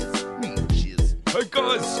 Hey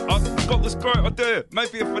guys, I've got this great idea.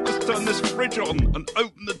 Maybe if I just turn this fridge on and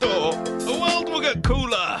open the door, the world will get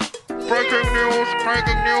cooler. Breaking news,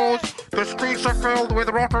 breaking news. The streets are filled with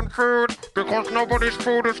rotten food because nobody's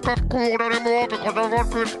food is kept cool anymore because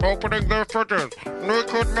everyone keeps opening their fridges.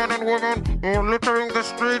 Naked men and women are littering the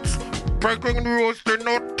streets. Breaking news, do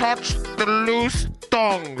not touch the loose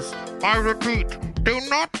thongs. I repeat, do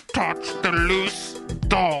not touch the loose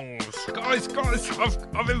thongs. Guys,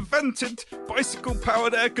 I've invented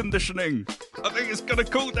bicycle-powered air conditioning. I think it's going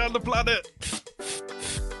to cool down the planet.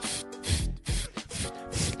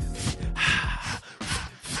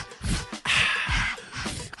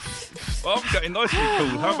 Well, I'm getting nice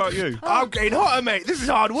and cool. How about you? I'm getting hotter, mate. This is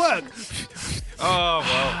hard work. Oh,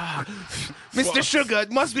 well. Mr. Sugar,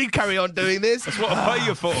 must we carry on doing this? That's what I pay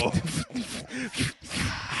you for.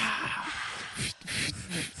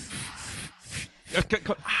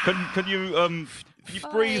 Can you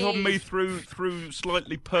breathe on me through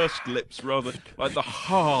slightly pursed lips rather like the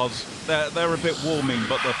ha's? They're a bit warming,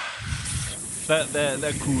 but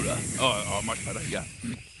they're cooler. Oh, much better. Yeah.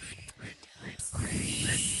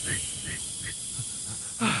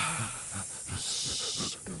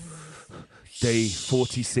 Day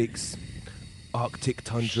 46, Arctic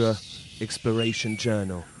Tundra Exploration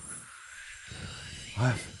Journal.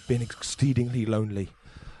 I've been exceedingly lonely.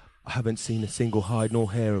 I haven't seen a single hide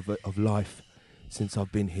nor hair of life since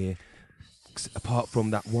I've been here, apart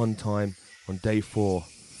from that one time on day 4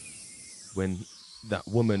 when that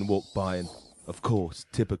woman walked by and, of course,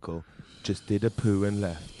 typical, just did a poo and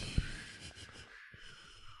left.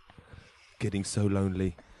 Getting so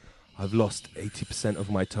lonely. I've lost 80% of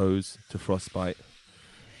my toes to frostbite.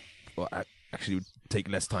 Well, actually, it would take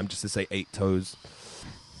less time just to say 8 toes.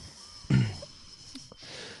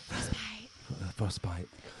 Frostbite.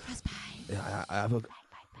 Yeah, I have a...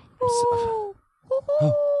 Oh,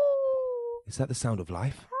 is that the sound of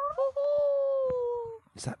life?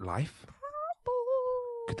 Is that life?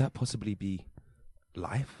 Could that possibly be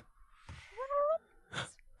life?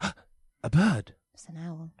 A bird. It's an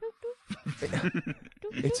owl.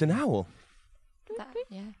 It's an owl.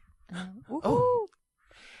 Yeah. An owl. Oh.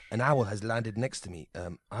 An owl has landed next to me.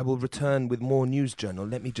 I will return with more news journal.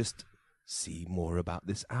 Let me just see more about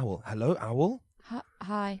this owl. Hello, owl?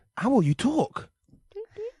 Hi. Owl, you talk.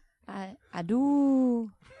 I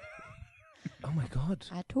do. Oh my God.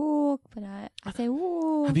 I talk, but I say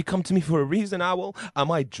ooh. Have you come to me for a reason, owl?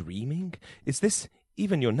 Am I dreaming? Is this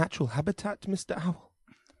even your natural habitat, Mr. Owl?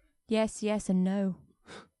 Yes, and no.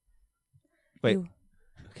 Wait.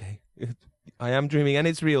 Okay. I am dreaming and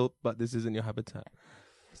it's real, but this isn't your habitat.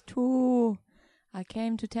 It's true. I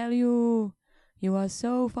came to tell you. You are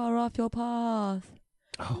so far off your path.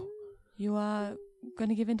 Oh. You are going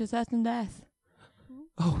to give in to certain death.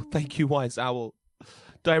 Oh, thank you, wise owl.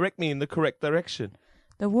 Direct me in the correct direction.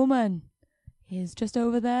 The woman is just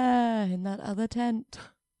over there in that other tent.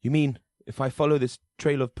 You mean if I follow this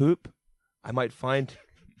trail of poop, I might find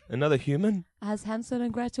another human? As Hansel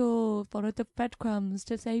and Gretel followed the breadcrumbs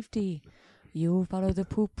to safety, you follow the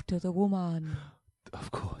poop to the woman.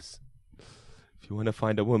 Of course. If you want to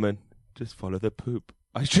find a woman, just follow the poop.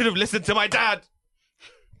 I should have listened to my dad!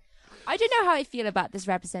 I don't know how I feel about this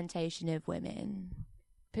representation of women.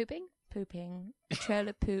 Pooping? Pooping. A trail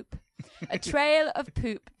of poop. A trail of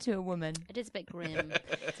poop to a woman. It is a bit grim.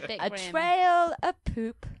 It's a bit A grim. trail of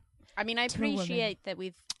poop. I mean, I to a woman. appreciate that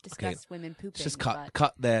we've discussed women pooping. Just but-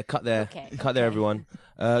 cut there, Okay, cut there, everyone.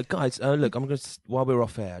 Guys, look, I'm gonna while we're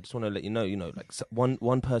off air, I just want to let you know, like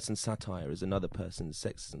one person's satire is another person's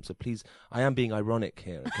sexism. So please, I am being ironic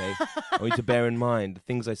here, okay? I want you to bear in mind the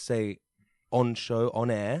things I say on show, on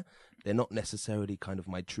air. They're not necessarily kind of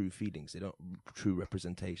my true feelings. They're not true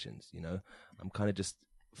representations. You know, I'm kind of just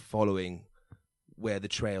following where the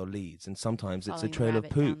trail leads, and sometimes it's a Following the trail of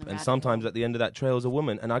rabbit down poop, the and rabbit sometimes hole. at the end of that trail is a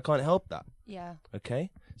woman, and I can't help that. Yeah. Okay,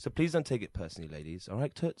 so please don't take it personally, ladies. All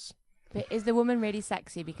right, toots. But is the woman really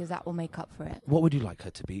sexy? Because that will make up for it. What would you like her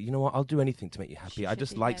to be? You know what? I'll do anything to make you happy. She I should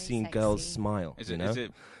just be like very seeing sexy. girls smile. Is you it? know? Is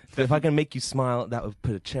it? If I can make you smile, that would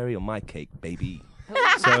put a cherry on my cake, baby.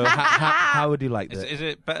 So how would you like that? Is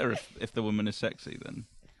it better if the woman is sexy then?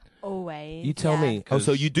 Always. You tell yeah. me. Oh,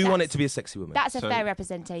 so you do want it That's- to be a sexy woman? That's a So- fair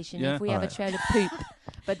representation. Yeah. If we have Alright. a trail of poop,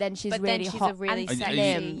 but then she's But then really she's hot a really and sexy-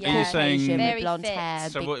 slim, Are you yeah, saying- Asian with Very blonde fit. hair,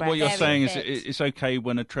 So big what breasts. you're Very saying is fit. it's okay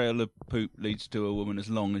when a trail of poop leads to a woman as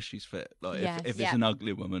long as she's fit. Like Yes. if it's Yeah. an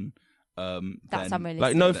ugly woman, That's then unrealistic.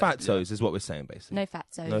 Like no that- fatos is what we're saying, basically. No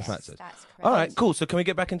fatso. No yes. fatos. That's correct. All right, cool. So can we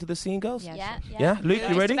get back into the scene, girls? Yeah. Yeah, sure. Yeah? Luke, We're you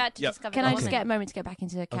just ready? about to Yep. discover Can the I just woman. get a moment to get back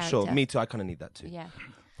into the Oh, character? sure. Me too. I kind of need that too. Yeah.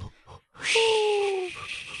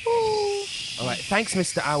 All right. Thanks,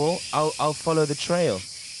 Mr. Owl. I'll follow the trail.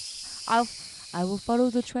 I will follow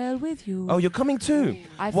the trail with you. Oh, you're coming too?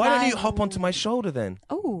 I Why don't you fly- hop onto my shoulder then?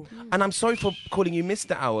 Oh, And I'm sorry for calling you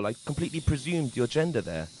Mr. Owl. I completely presumed your gender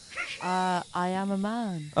there. I am a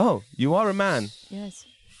man. Oh, you are a man. Yes.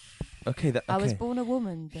 Okay, I was okay. born a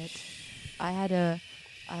woman, but I had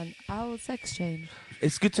an owl sex change.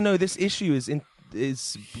 It's good to know this issue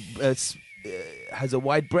has a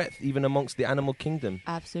wide breadth even amongst the animal kingdom.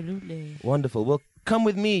 Absolutely. Wonderful. Well, come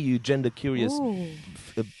with me, you gender curious Ooh.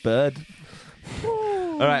 bird. Ooh.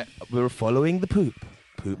 All right, we're following the poop.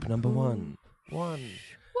 Poop number one.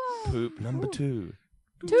 Poop number two.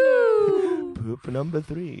 2, Poop number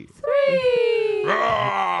 3. 3.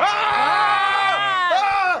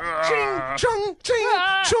 Ching, chung, ching,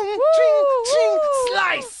 Ah. chung, Woo, ching, ching, woo.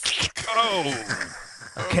 slice. Oh,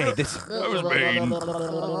 Okay, this. that was mean.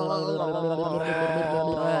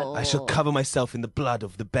 I shall cover myself in the blood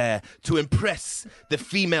of the bear to impress the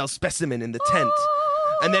female specimen in the tent.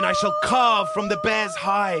 And then I shall carve from the bear's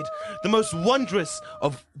hide the most wondrous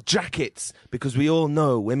of jackets, because we all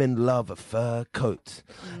know women love a fur coat.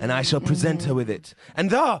 And I shall present her with it. And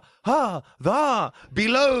below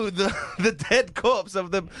the dead corpse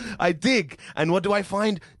of the, I dig. And what do I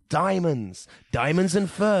find? Diamonds and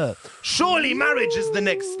fur. Surely marriage is the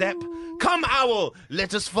next step. Come, owl,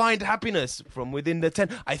 let us find happiness from within the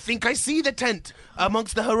tent. I think I see the tent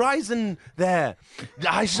amongst the horizon there.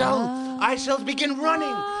 I shall begin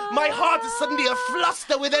running. My heart is suddenly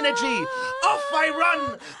afluster with energy. Off I run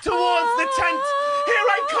towards the tent. Here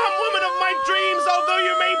I come, woman of my dreams. Although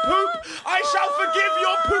you may poop, I shall forgive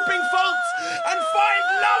your pooping faults and find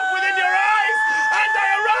love within your eyes. And I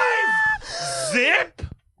arrive. Zip.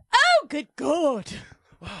 Oh, good God.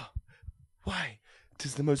 Why,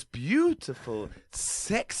 'tis the most beautiful,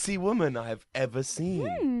 sexy woman I have ever seen.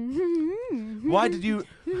 Why did you...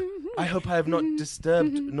 I hope I have not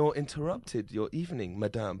disturbed nor interrupted your evening,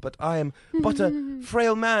 madame, but I am but a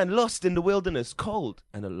frail man lost in the wilderness, cold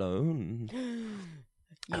and alone.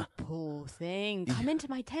 You poor thing. Come into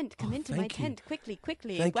my tent. Come into my thank you. tent.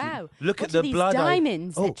 Quickly. Thank Wow. you. Look What at the are these blood.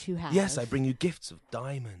 diamonds that you have? Yes, I bring you gifts of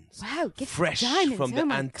diamonds. Wow, gifts of Fresh diamonds. from Oh the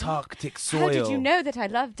my Antarctic God. soil. How did you know that I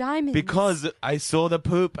love diamonds? Because I saw the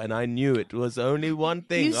poop and I knew it was only one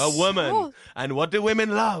thing, You a woman. saw- And what do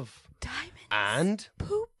women love? Diamonds. And?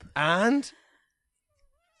 Poop. And?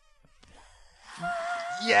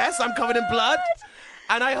 Yes, I'm covered in blood.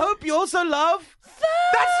 And I hope you also love...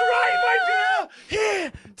 That's right, my dear!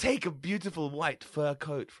 Here, take a beautiful white fur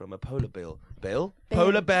coat from a polar bear. Bill?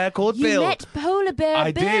 Polar bear called You Bill. met Polar Bear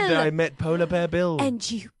I Bill. did. I met Polar Bear Bill.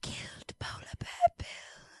 And you killed Polar Bear Bill.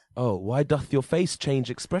 Oh, why doth your face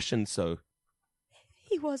change expression so?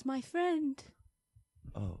 He was my friend.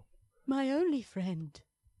 Oh, My only friend.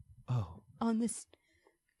 oh. On this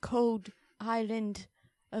cold island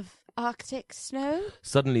of Arctic snow.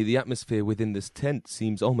 Suddenly the atmosphere within this tent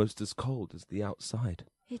seems almost as cold as the outside.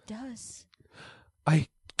 It does. I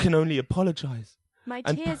can only apologize. My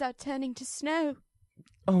And- tears are turning to snow.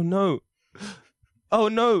 Oh no. Oh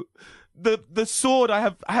no. The sword, I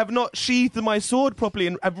have not sheathed my sword properly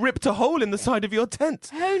and I've ripped a hole in the side of your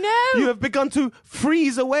tent. Oh no! You have begun to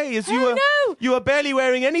freeze away as Oh, no! you are barely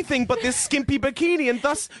wearing anything but this skimpy bikini, and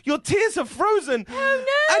thus your tears have frozen. Oh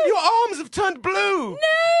no! And your arms have turned blue.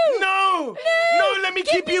 No! No! No! Let me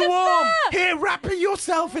Give keep me you the warm. fur! Here, wrap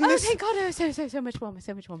yourself in Oh, this. thank God! Oh, so much warmer,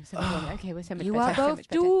 so much warmer. Okay, we're so much You better. are so both much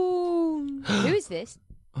better. doomed. Who is this?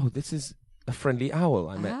 Oh, this is a friendly owl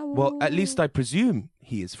I met. Owl. Well, at least I presume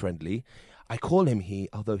he is friendly. I call him he,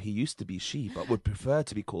 although he used to be she, but would prefer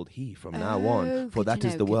to be called he from now on, for that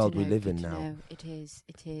is the world we live in now. It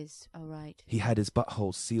is. All right. He had his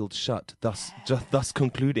butthole sealed shut, thus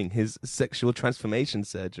concluding his sexual transformation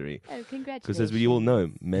surgery. Oh, congratulations. Because as we all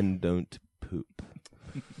know, men don't poop.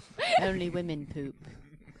 Only women poop.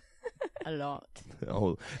 A lot.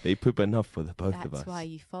 Oh, they poop enough for the both of us. That's why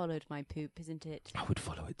you followed my poop, isn't it? I would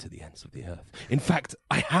follow it to the ends of the earth. In fact,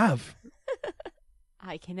 I have.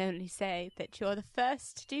 I can only say that you're the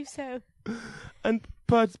first to do so. And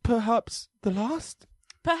perhaps the last?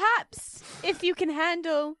 Perhaps, if you can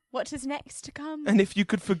handle what is next to come. And if you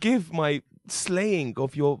could forgive my slaying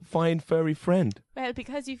of your fine furry friend. Well,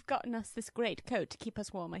 because you've gotten us this great coat to keep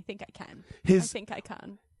us warm, I think I can. I His think I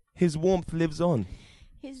can. his warmth lives on,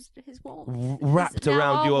 His warmth. wrapped is now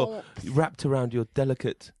around our your warmth. wrapped around your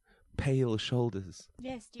delicate, pale shoulders.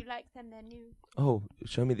 Yes, do you like them? They're new. Oh,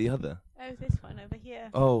 show me the other. Oh, this one over here.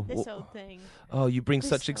 Oh, This wh- old thing. oh, you bring This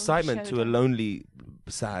such old excitement to a shoulder. lonely,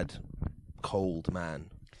 sad, cold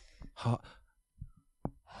man.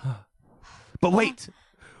 But wait,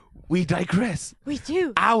 we digress. We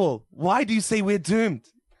do. Owl, why do you say we're doomed?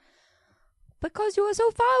 Because you are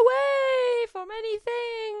so far away from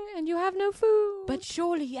anything, and you have no food. But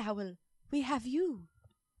surely, Owl, we have you.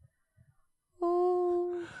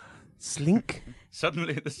 Oh. Slink.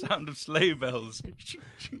 Suddenly, the sound of sleigh bells.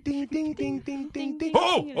 Ding, ding, ding, ding, ding, ding.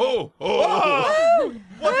 Oh! Oh!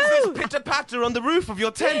 What is this pitter-patter on the roof of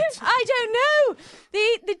your tent? I don't know.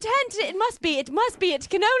 The tent. It must be. It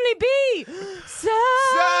can only be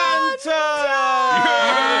Santa!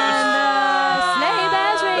 Sleigh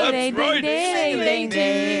bells ring, That's ding, right. ding, ding,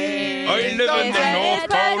 ding. I live in the North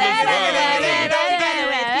Pole as well.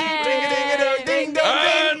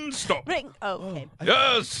 And stop. ring. Oh, okay.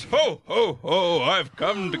 Yes, ho, ho, ho, I've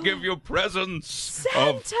come to give you presents.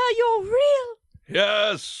 Santa, you're real.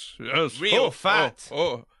 Yes. Real fat.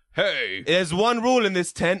 Oh, hey, There's one rule in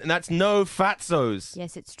this tent, and that's no fatsos.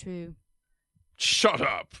 Yes, it's true. shut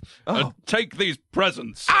up. Oh. Take these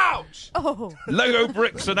presents. Ouch! Oh. Lego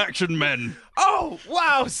bricks and action men. Oh,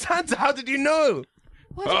 wow, Santa, how did you know?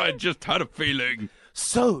 I just had a feeling.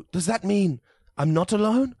 So, does that mean I'm not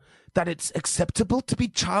alone? That it's acceptable to be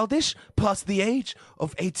childish past the age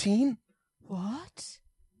of 18? What?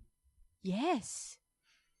 Yes.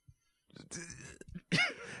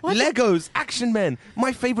 Legos, action men,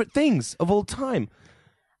 my favorite things of all time.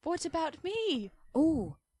 What about me?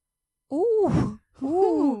 Ooh. Ooh.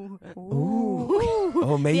 Ooh. Ooh.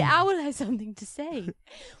 Oh, maybe. The owl has something to say.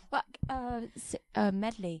 What?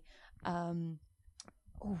 Medley. Oh,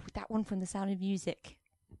 that one from The Sound of Music.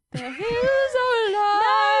 The hills are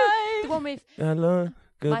alive. The one with Hello, my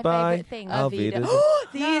goodbye. favourite thing. Auf Wiedersehen.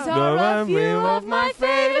 These No, are a I'm few real of my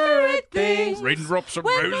favorite things. Raindrops and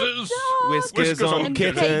When the roses. dogs Whiskers on and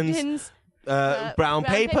kittens. kittens. Brown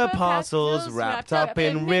paper parcels wrapped up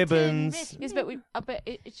in ribbons. Yes, but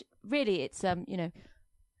it's really, it's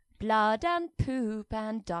blood and poop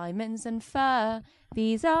and diamonds and fur.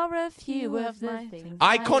 These are a few of the things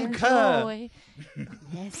I concur. enjoy.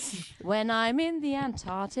 Yes, when I'm in the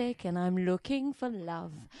Antarctic and I'm looking for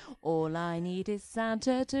love, all I need is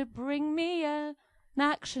Santa to bring me an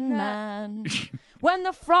action man. When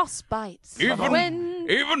the frost bites, when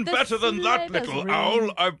Even the better than that, sleigh bells little ring.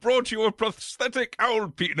 owl. I've brought you a prosthetic owl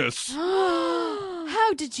penis.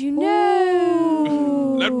 How did you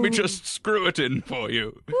know? Let me just screw it in for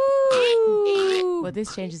you. Well,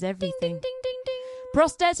 this changes everything.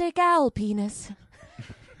 Prosthetic owl penis.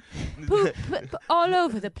 Poop all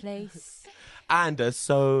over the place. And a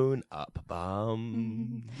sewn up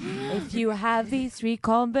bum. If you have these three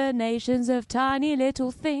combinations of tiny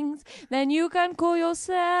little things, then you can call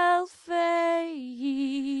yourself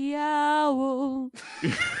a owl.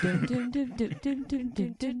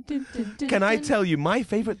 Can I tell you my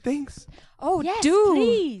favorite things? Oh, Yes, do.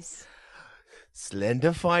 please.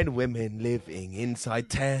 Slender fine women living inside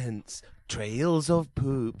tents, trails of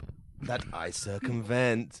poop that I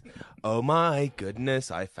circumvent. Oh my goodness,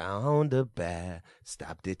 I found a bear,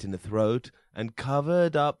 stabbed it in the throat and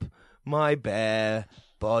covered up my bare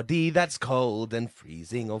body that's cold and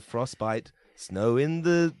freezing of frostbite, snow in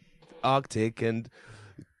the Arctic and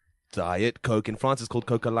Diet Coke in France is called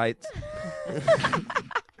Coca Light.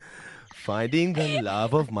 Finding the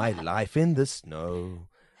love of my life in the snow.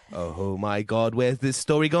 Oh my God, where's this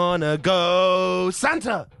story gonna go?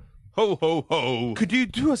 Santa! Ho, ho, ho. Could you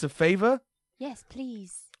do us a favor? Yes,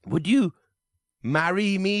 please. Would you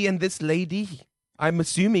marry me and this lady? I'm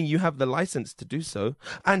assuming you have the license to do so.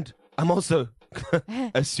 And I'm also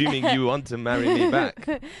assuming you want to marry me back.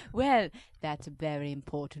 Well, that's a very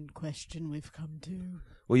important question we've come to.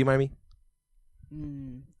 Will you marry me?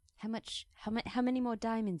 How many more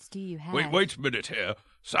diamonds do you have? Wait a minute here.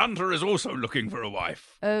 Santa is also looking for a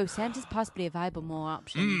wife. Oh, Santa's possibly a viable more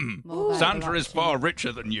option. More viable Santa is option. far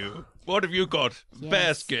richer than you. What have you got? Yes.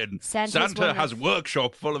 Bearskin. Santa's Santa one has of-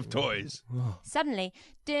 workshop full of toys. Suddenly,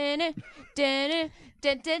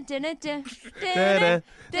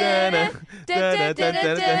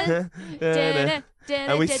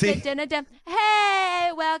 And we see-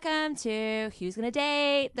 Hey, welcome to Who's Gonna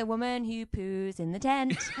Date the Woman Who Poos in the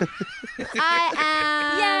Tent. I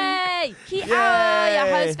am Yay! your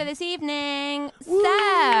host for this evening. So,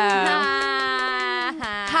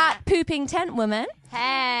 hot pooping tent woman.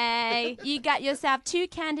 Hey! You got yourself two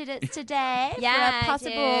candidates today Yeah, for I a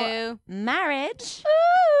possible do. marriage.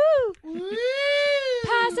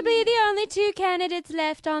 Possibly the only two candidates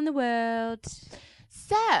left on the world.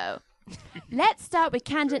 So, let's start with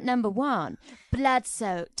candidate number one.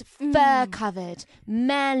 Blood-soaked, fur-covered,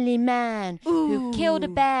 manly man who killed a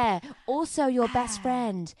bear, also your best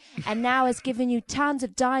friend, and now has given you tons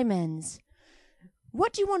of diamonds.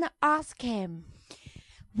 What do you want to ask him?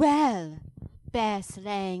 Well,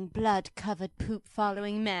 bear-slaying, blood-covered,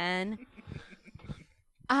 poop-following man,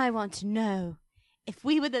 I want to know if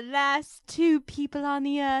we were the last 2 people on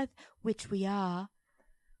the earth, which we are,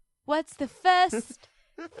 what's the first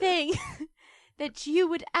thing that you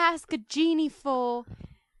would ask a genie for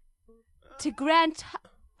to grant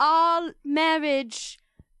our marriage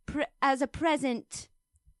as a present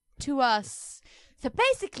to us? So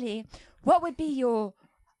basically, what would be your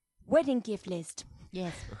wedding gift list?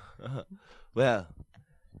 Yes. Well,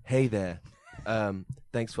 hey there.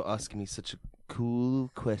 Thanks for asking me such a cool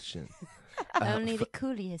question. Only the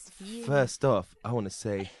coolest for you. First off, I want to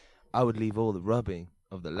say I would leave all the rubbing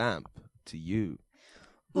of the lamp to you.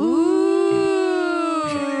 Ooh.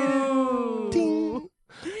 Ding.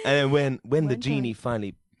 And then when the genie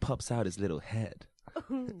finally pops out his little head,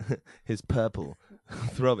 his purple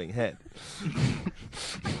throbbing head.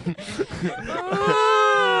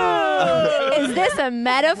 Is this a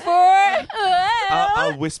metaphor?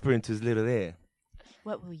 I'll whisper into his little ear.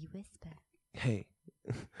 What will you whisper? Hey,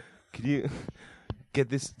 could you get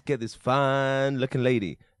this fine looking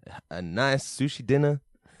lady a nice sushi dinner,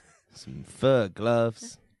 some fur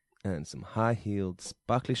gloves, and some high-heeled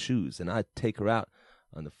sparkly shoes, and I'd take her out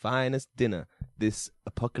on the finest dinner this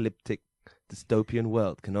apocalyptic dystopian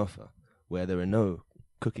world can offer, where there are no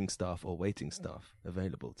cooking staff or waiting staff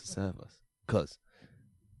available to serve us. 'Cause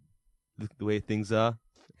the way things are,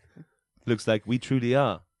 looks like we truly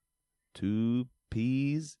are 2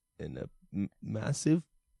 peas in a massive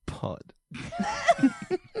pod.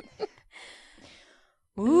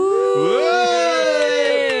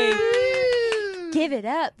 Give it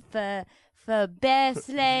up for bear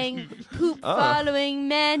slaying, poop following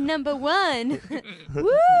man number 1. Woo!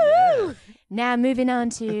 Yeah. Now moving on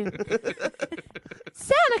to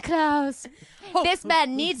Santa Claus. This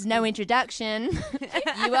man needs no introduction.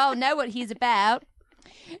 You all know what he's about.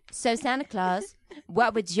 So Santa Claus,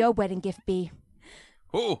 what would your wedding gift be?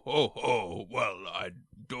 Ho, ho, ho. Well, I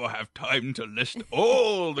don't have time to list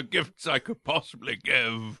all the gifts I could possibly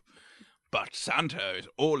give. But Santa is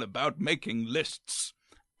all about making lists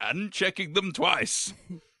and checking them twice.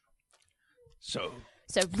 So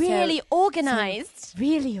Really organized.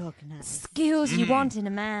 Really organized. Skills you want in a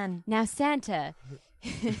man. Now, Santa,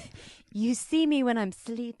 you see me when I'm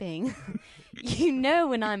sleeping. You know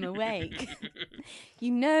when I'm awake.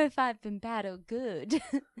 You know if I've been bad or good.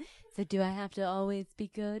 So do I have to always be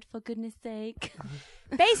good, for goodness sake?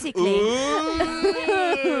 Basically.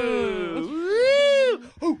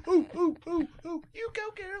 You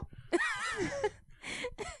go, girl.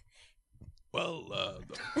 well,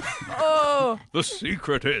 Oh. the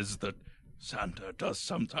secret is that Santa does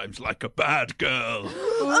sometimes like a bad girl.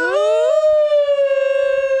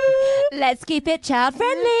 Let's keep it child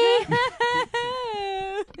friendly.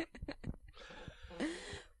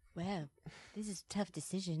 Well, this is a tough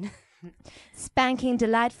decision. Spanking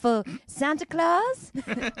delightful Santa Claus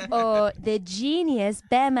or the genius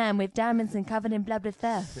bear man with diamonds and covered in blood with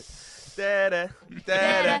fur? Find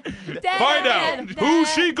out who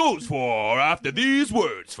she goes for after these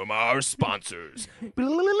words from our sponsors.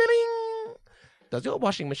 Does your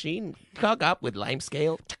washing machine clog up with lime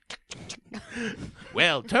scale?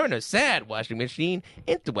 Well, turn a sad washing machine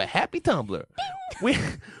into a happy tumbler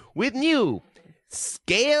with new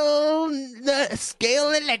Scale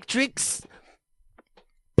Electric's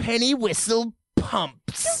penny whistle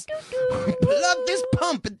pumps. Plug this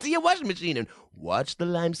pump into your washing machine and watch the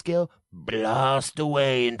lime scale blast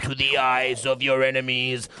away into the eyes of your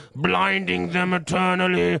enemies, blinding them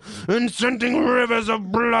eternally and sending rivers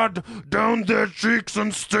of blood down their cheeks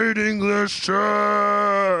and staining their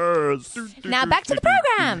shirts. Now back to the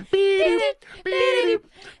program.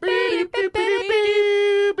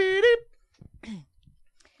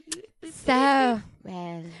 So,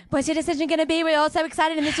 Well, what's your decision going to be? We're all so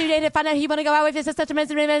excited in the studio to find out who you want to go out with. This is such a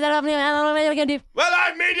mess. I don't know what we're going to do. Well,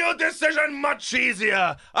 I've made your decision much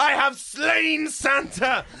easier. I have slain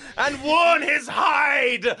Santa and worn his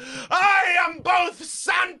hide. I am both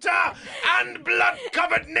Santa and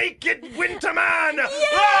blood-covered naked winter man. Yay! It's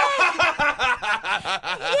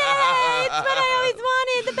what I always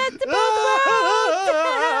wanted. The best of both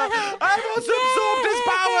worlds. I've also absorbed his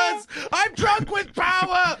powers. I'm drunk with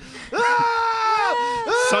power.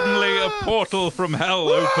 Suddenly a portal from hell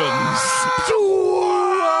opens.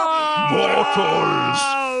 Mortals,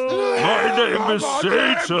 my name is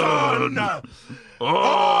Satan.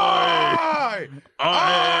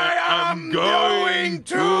 I am going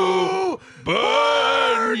to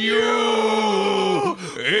burn you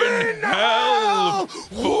in hell.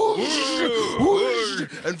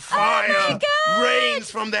 And fire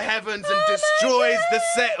rains from the heavens and destroys the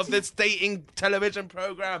set of this dating television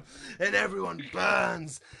program. And everyone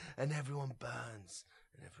burns. And everyone burns.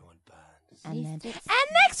 And everyone burns. And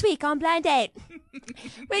next week on Blind Date,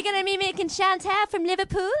 we're going to be meeting Chantal from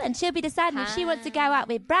Liverpool, and she'll be deciding if she wants to go out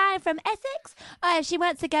with Brian from Essex or if she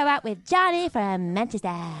wants to go out with Johnny from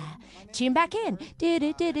Manchester. Tune back in.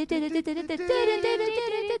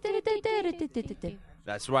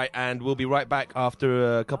 That's right, and we'll be right back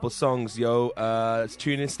after a couple of songs, yo. Let's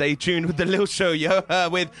tune in, stay tuned with the Lil Show, yo,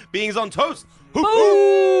 with Beings on Toast.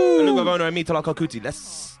 Hoo-hoo! Luke Vavono and me, Talaka Kuti.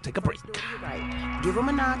 Let's take a break. Right. Give him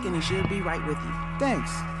a knock and he should be right with you. Thanks.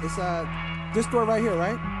 It's this door right here,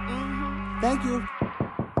 right? Mm-hmm. Thank you.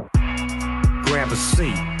 Grab a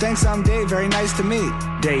seat. Thanks, I'm Dave. Very nice to meet.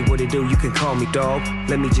 Dave, what it do? You can call me dog.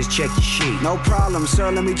 Let me just check your sheet. No problem, sir.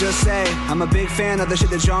 Let me just say, I'm a big fan of the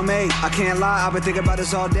shit that y'all made. I can't lie, I've been thinking about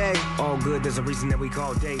this all day. All good. There's a reason that we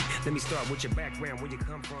call Dave. Let me start with your background, where you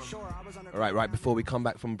come from. Sure, I was on All right, before we come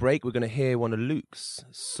back from break, we're going to hear one of Luke's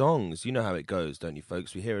songs. You know how it goes, don't you,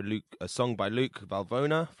 folks? We hear a song by Luke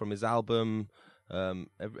Valvona from his album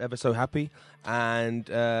Ever So Happy. And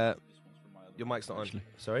your mic's not on. Actually.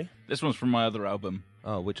 Sorry? This one's from my other album.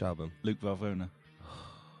 Oh, which album? Luke Valvona.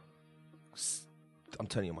 I'm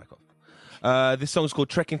turning your mic off. This song's called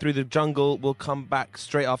Trekking Through the Jungle. We'll come back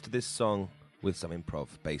straight after this song with some improv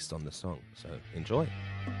based on the song. So enjoy.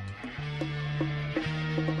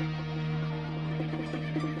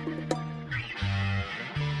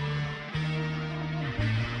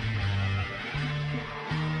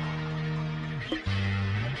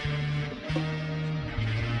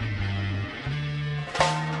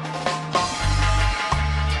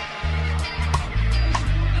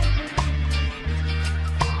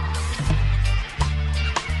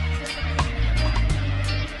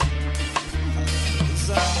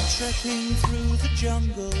 Trekking through the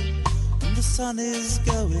jungle and the sun is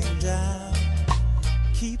going down.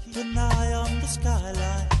 Keep an eye on the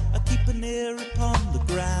skyline, I keep an ear upon the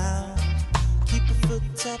ground. Keep a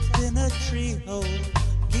foot up in a tree hole,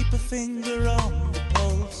 keep a finger on the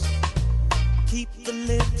pulse. Keep the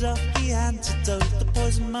lid off the antidote, the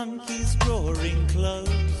poison monkey's roaring close.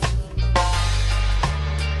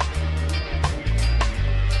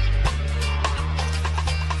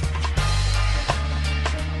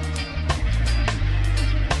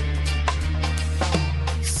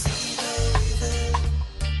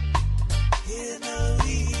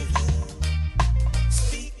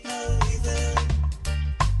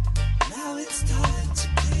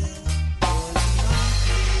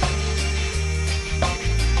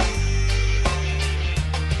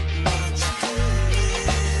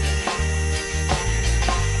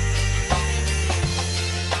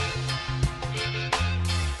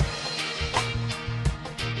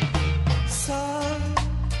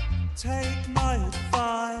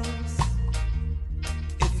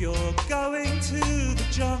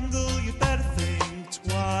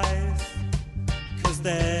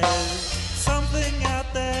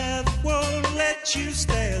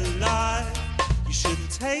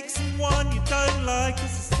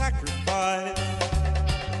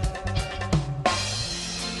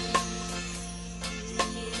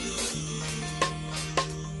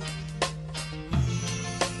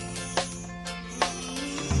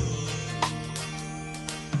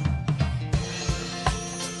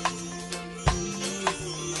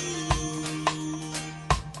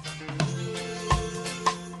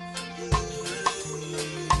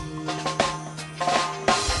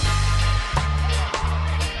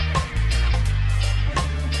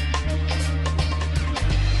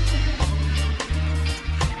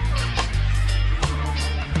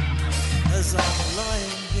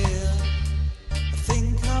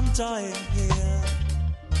 Dying here,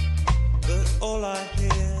 but all I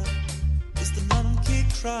hear is the monkey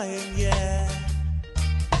crying, yeah.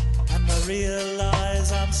 And I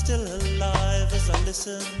realize I'm still alive as I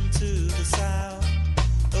listen to the sound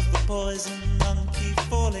of the poison monkey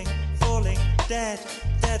falling, dead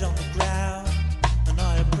on the ground. And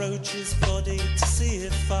I approach his body to see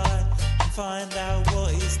if I can find out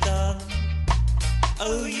what he's done.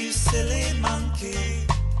 Oh, you silly monkey,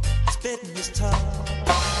 spitting his tongue.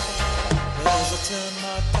 As I turn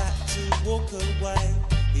my back to walk away,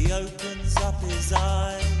 he opens up his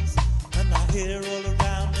eyes, and I hear all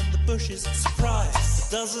around in the bushes, surprise,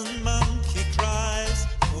 a dozen monkey cries,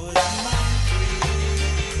 poison monkey,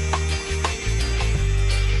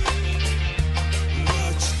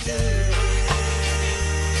 what you do?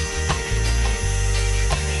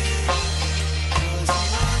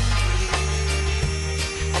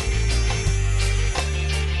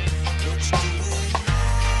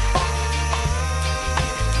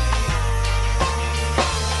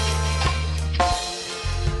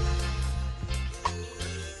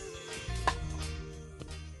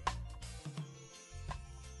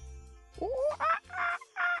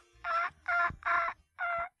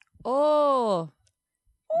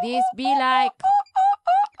 This be like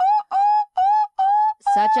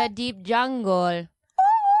such a deep jungle.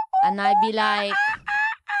 And I be like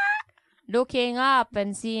looking up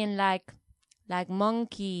and seeing like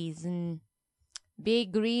monkeys and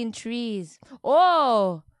big green trees.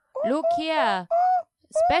 Oh, look here.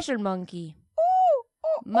 Special monkey.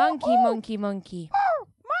 Monkey.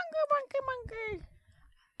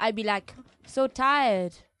 I be like so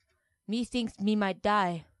tired. Me thinks me might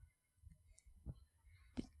die.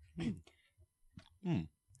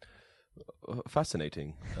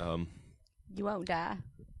 Fascinating. You won't die.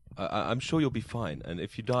 I'm sure you'll be fine. And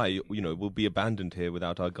if you die, we'll be abandoned here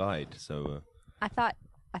without our guide. So. I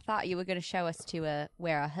thought you were going to show us to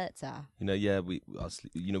where our huts are.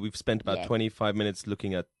 We've spent about 25 minutes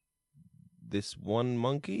looking at this one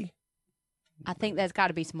monkey. I think there's got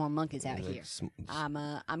to be some more monkeys out here.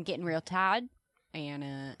 I'm getting real tired,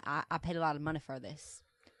 and I paid a lot of money for this.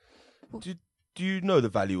 Do you know the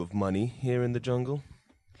value of money here in the jungle?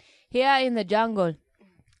 Here in the jungle,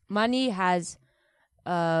 money has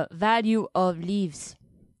value of leaves.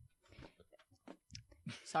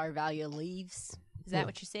 Sorry, value of leaves. Is that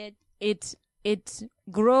what you said? It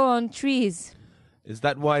grow on trees. Is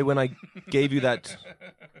that why when I gave you that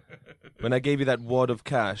wad of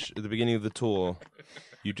cash at the beginning of the tour,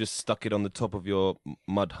 you just stuck it on the top of your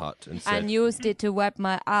mud hut and said... And used it to wipe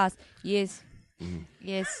my ass. Yes.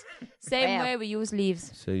 Yes. Same way we use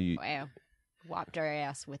leaves. So you... Wow. Wiped our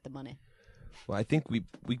ass with the money. Well, I think we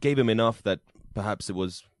gave him enough that perhaps it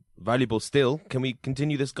was valuable still. Can we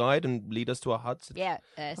continue this guide and lead us to our huts? Yeah,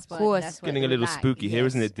 of course. It's getting a little spooky here,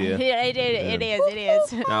 isn't it, dear? Yeah, it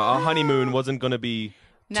is. Now, our honeymoon wasn't going to be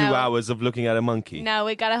 2 hours of looking at a monkey. No,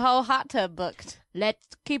 we got a whole hot tub booked. Let's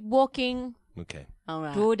keep walking Okay. All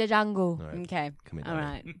right. through the jungle. All right. Okay. Come in, All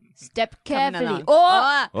darling. right. Step carefully. along.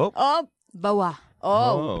 Oh, boa.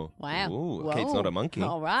 Oh. Wow. Ooh, okay, it's not a monkey.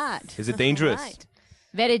 All right. Is it dangerous? All right.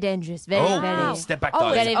 Very dangerous. Very. Step back,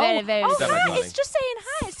 Oh, darling. very. Oh, Step back, hi. darling. It's just saying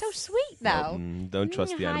hi. It's so sweet, though. Don't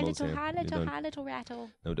trust the animals here. Hi, You don't- little rattle.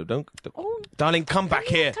 No, don't. Oh, Darling, come back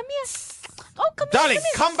here. Come here. Oh, come Darling, here.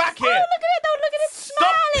 come back Oh, here. look at it. Look at it Stop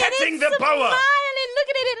smiling. petting It's the boa. smiling. Look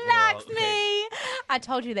at it. It likes okay. me. I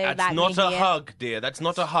told you they would That's like not me a here. hug, dear. That's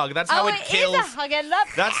not a hug. That's how Oh, it kills. is a hug. I love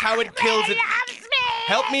That's how it kills it. loves me.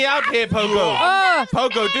 Help me out here, Pogo. Oh,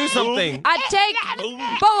 Pogo, do something. I take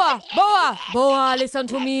boa. Listen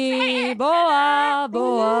to me, boa.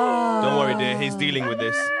 Don't worry, dear. He's dealing with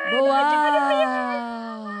this. Boa.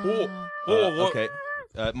 Okay.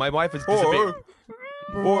 My wife has disappeared.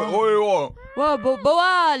 Whoa,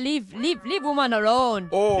 boa, leave woman alone.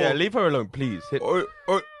 Yeah, leave her alone, please.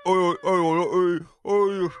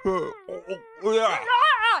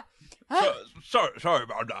 Sorry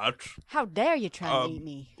about that. How dare you try to eat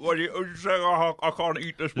me? What are you saying? I can't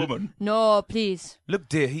eat this woman. No, please. Look,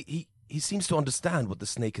 dear, he seems to understand what the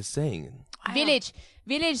snake is saying.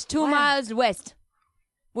 Village 2 miles west.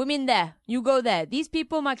 Women there. You go there. These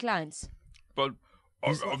people, my clients. But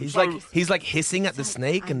He's like hissing at the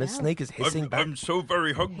snake, and the snake is hissing back. I'm so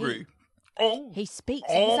very hungry. He speaks.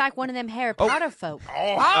 He's like one of them Harry Potter folk.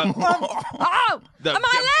 Oh,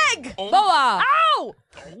 my leg! Boa! Ow!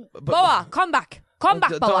 Boa, come back. Come back,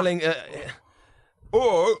 Boa. Darling,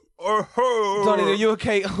 darling, are you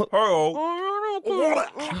okay?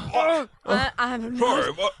 I'm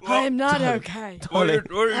not okay. Darling,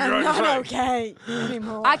 I'm not okay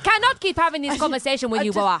anymore. I cannot keep having this conversation with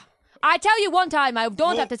you, Boa. I tell you one time, I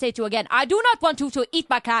don't have to say it to you again. I do not want you to eat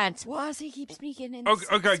my clients. Why does he keep speaking in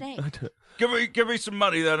Okay. snake? Give me some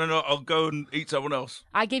money then, and I'll go and eat someone else.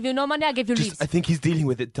 I give you no money, I give you leaves. I think he's dealing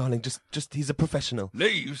with it, darling. Just he's a professional.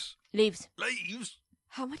 Leaves. Leaves.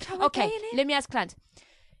 How much are we Okay, paying him? let me ask client.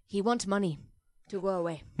 He wants money to go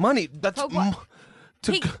away. Money? That's For what?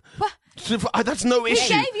 that's no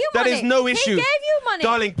issue. gave you That money. is no He issue. gave you money.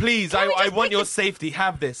 Darling, please, Can we I just want pick your this- safety.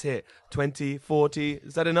 Have this here. 20, 40,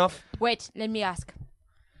 is that enough? Wait, let me ask.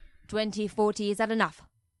 20, 40, is that enough?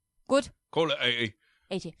 Good? Call it 80.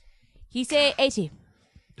 80. He say 80.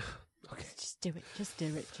 Just do it. Just do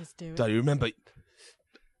it. Just do it. Darling, remember,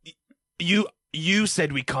 you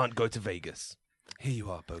said we can't go to Vegas. Here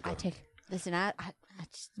you are, Bogo. I take. Listen, I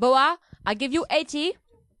just Boa, I give you 80.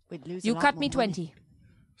 we'd lose. You a lot cut more me money. 20.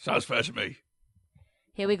 Sounds fair to me.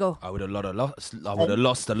 Here we go. I would have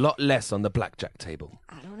lost a lot less on the blackjack table.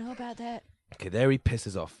 I don't know about that. Okay, there he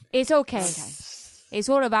pisses off. It's okay. It's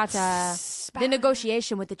all about the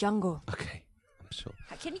negotiation with the jungle. Okay, I'm sure.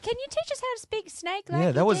 Can you teach us how to speak snake? Like Yeah,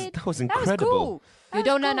 you that was did? incredible. That was cool. You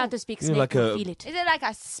don't know how to speak You're snake, like you a- feel it. Is it like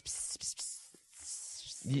a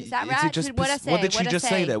Is that Is right? it just What I say? what did she What I just say?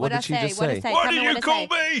 say there? What What did she I just say? What I say? say? Why Tell did me you what I call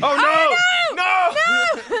say. me? Oh no!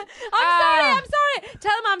 No! I'm sorry.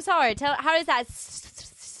 Tell him I'm sorry. How is that?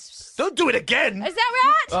 Don't do it again. Is that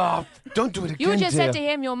right? Oh, don't do it again. You just dear. said to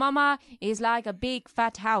him, your mama is like a big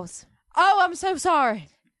fat house. Oh, I'm so sorry.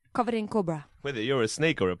 Covered in cobra. Whether you're a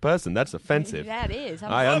snake or a person, that's offensive. That is.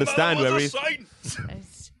 I understand My mother where was he's. a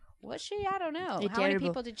saint. Was she? I don't know. You're How many terrible.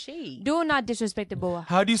 people did she? Do not disrespect the boa.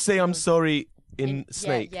 How do you say I'm sorry in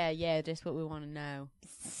snake? Yeah. That's what we want to know.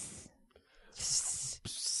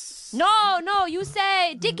 No, you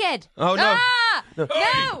say dickhead. Oh no! Ah! No!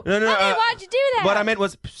 No, Honey, why'd you do that? What I meant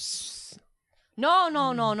was.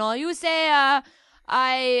 No. You say,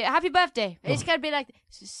 I happy birthday. It's gotta be like.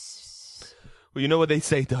 Well, you know what they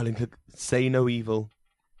say, darling. Look, say no evil,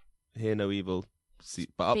 hear no evil. See,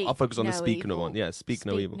 but I'll Speak focus on the no speaking evil. one. Yeah, speak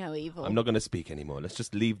no evil. No evil. I'm not going to speak anymore. Let's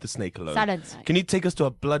just leave the snake alone. Silence. Can you take us to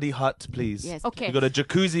a bloody hut, please? Yes. Okay. We got a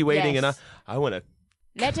jacuzzi waiting, Yes. and I want to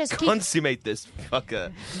Let us keep. consummate this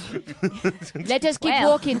fucker. Let us keep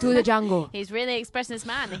Well. walking through the jungle. He's really expressing his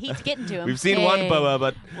mind. The heat's getting to him. We've seen Hey. one boa,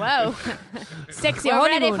 but Whoa. Sexy We're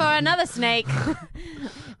ready honeymoon. for another snake.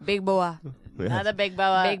 Big boa. Another big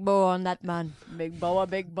boa. Big boa on that man. Big boa,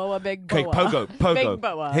 big boa, big okay, boa. Pogo. Big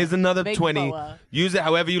boa. Here's another Big 20. boa. Use it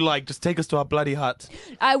however you like. Just take us to our bloody hut.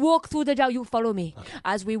 I walk through the jungle. You follow me.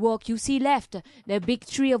 As we walk, you see left the big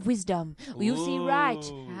tree of wisdom. You see right.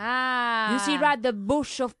 Ah. You see right the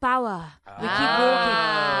bush of power. We keep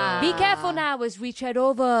Ah. walking. Be careful now as we tread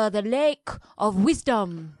over the lake of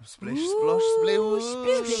wisdom. Splish, splosh,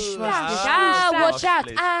 splish, Watch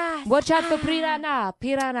out. Watch out for piranha.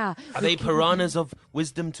 Are they piranhas of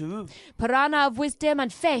wisdom too? Piranha of wisdom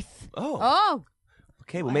and faith. Oh. Oh.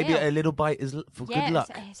 Okay, well, maybe Wow. a little bite is for Yeah, good luck.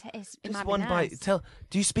 it Just might be one nice. bite.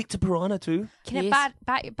 Do you speak to piranha too? Can Yes.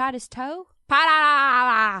 it bite his toe?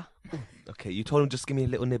 Okay, you told him just give me a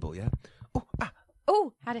little nibble, yeah?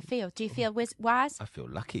 Oh, how'd it feel? Do you feel wise? I feel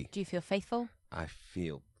lucky. Do you feel faithful? I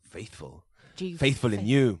feel faithful. Do you Faithful in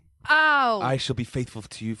you. Oh, I shall be faithful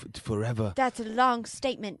to you forever. that's a long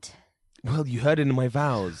statement. Well, you heard it in my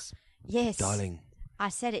vows, Yes. darling. I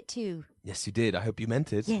said it too. Yes, you did. I hope you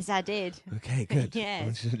meant it. Yes, I did. Okay, good.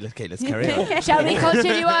 Yes. Okay, let's carry on. Shall we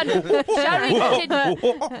continue on? Shall we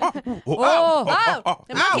continue? Oh,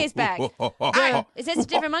 the monkey's back. Is this a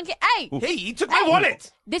different monkey? Hey! Hey, he took my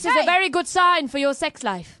wallet! This is a very good sign for your sex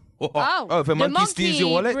life. Oh, if a The monkey steals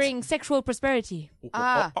your wallet, brings sexual prosperity.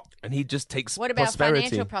 and he just takes what about prosperity.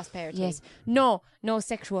 financial prosperity? Yes. No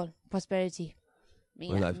sexual prosperity.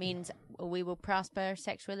 Well, I've- Means we will prosper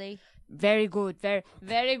sexually. Very good.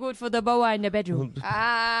 Very good for the boa in the bedroom.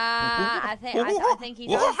 I think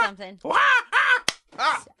he's on something.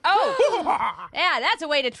 Oh, yeah, that's a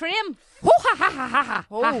way to trim.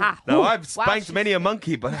 Now, I've spanked many a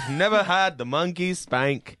monkey, but I've never had the monkey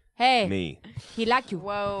spank Hey, me. he like you.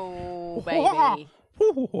 Whoa, baby.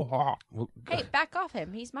 Hey, back off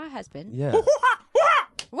him. He's my husband. Yeah.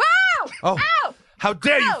 Wow! Oh, Ow! how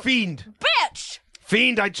dare you, Ow! fiend! Bitch!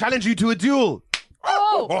 Fiend, I challenge you to a duel.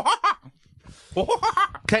 Oh!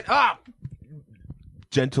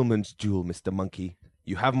 Gentleman's duel, Mr. Monkey.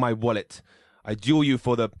 You have my wallet. I duel you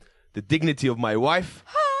for the dignity of my wife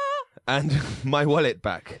and my wallet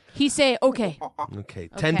back. He say, okay, Okay,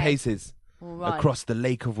 10 Okay. paces Right. across the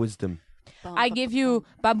lake of wisdom. I give you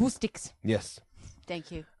bamboo sticks. Yes,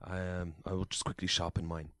 Thank you. I will just quickly sharpen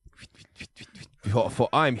mine. For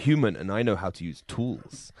I'm human and I know how to use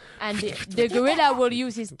tools. And the gorilla will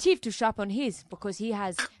use his teeth to sharpen his because he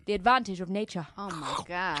has the advantage of nature. Oh my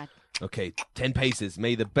God. Okay, 10 paces.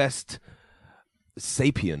 May the best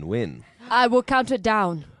sapien win. I will count it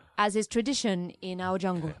down, as is tradition in our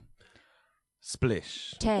jungle.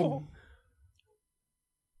 Splish. 10,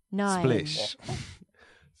 9, Splish.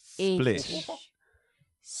 8, Splish.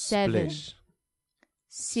 7, Splish.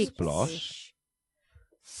 6, Splosh.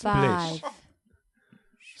 5,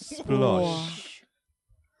 Splosh.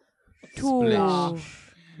 2, Splish.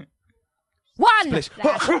 1. Splish.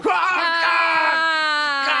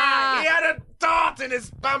 Ah! He had a dart in his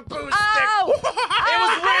bamboo stick. Oh! It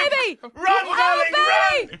was rigged. baby! Run, darling,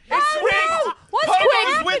 run! baby! It's Oh, rigged. no! What's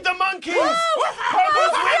Pogo's rigged? with the monkeys.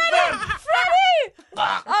 Pogo's with them. Freddie!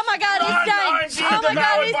 Oh my God, he's I'm dying! being Oh my God,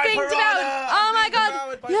 devoured he's by being piranha. devoured! Oh my God!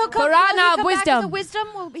 Devoured by He'll come, Piranha will he of come wisdom. back as a wisdom?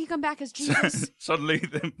 Will he come back as Jesus? Suddenly,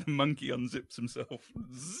 the monkey unzips himself.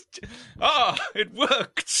 Ah, it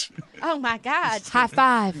worked! Oh my God! High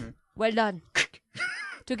five. Well done.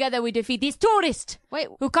 Together we defeat these tourists Wait,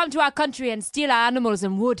 who come to our country and steal our animals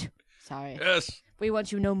and wood. sorry. Yes. We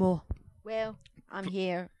want you no more. Well, I'm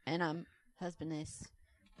here and I'm husbandless,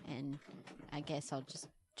 and I guess I'll just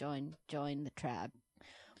join the tribe.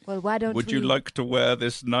 Well, why don't Would we... you like to wear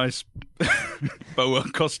this nice boa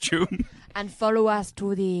costume? And follow us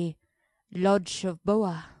to the Lodge of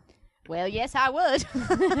Boa. Well, yes, I would.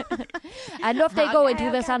 And off they go into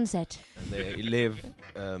the sunset. And they live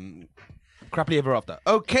crappily ever after.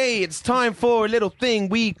 Okay, it's time for a little thing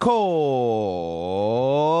we call...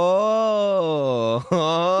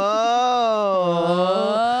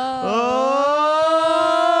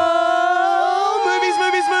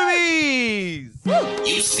 Movies!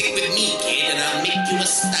 You stick with me, kid, and I'll make you a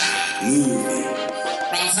star. Movie.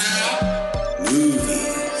 Cross out.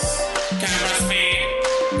 Movies. Camera speed.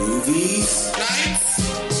 Movies. Lights.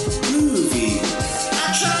 Movies.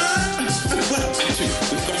 Action. Actually,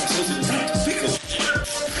 we've got ourselves in a pickle.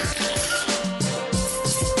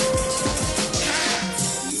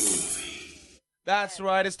 That's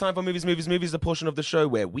right, it's time for Movies, the portion of the show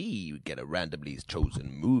where we get a randomly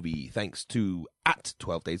chosen movie, thanks to at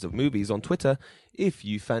 12 Days of Movies on Twitter. If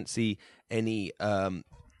you fancy any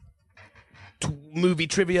movie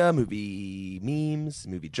trivia, movie memes,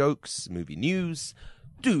 movie jokes, movie news,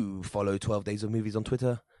 do follow 12 Days of Movies on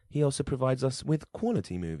Twitter. He also provides us with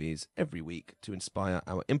quality movies every week to inspire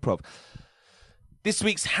our improv. This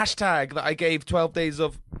week's hashtag that I gave 12 Days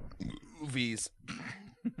of Movies...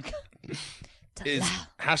 is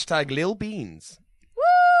hashtag Lil Beans.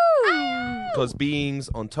 Woo! Because Beans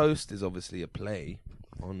on Toast is obviously a play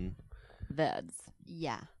on Verbs.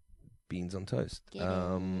 Yeah. Beans on Toast. Get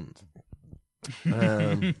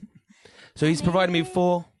So he's provided me with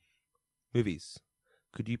 4 movies.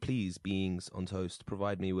 Could you please, Beans on Toast,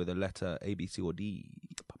 provide me with a letter A, B, C, or D?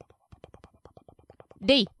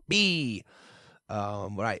 D. B.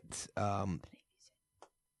 Right.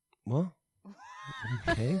 What?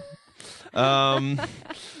 Okay.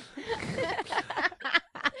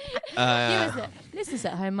 This is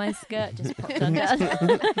at home. My skirt just popped undone.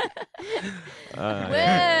 Whoa,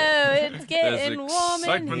 it's getting warm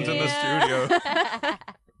excitement in the here. studio.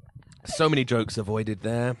 So many jokes avoided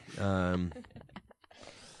there.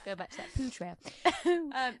 Go back to that poo trail.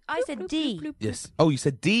 I said D. Yes. Oh, you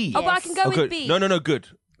said D. Oh, but I can go with good. B. No, good.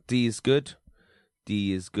 D is good.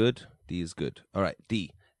 D is good. D is good. All right,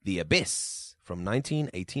 D. The Abyss from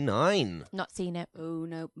 1989. Not seen it. Oh,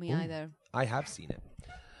 no, me either. I have seen it.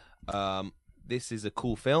 This is a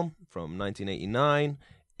cool film from 1989.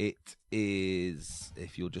 It is,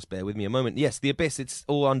 if you'll just bear with me a moment. Yes, The Abyss, it's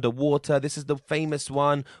all underwater. This is the famous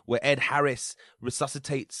one where Ed Harris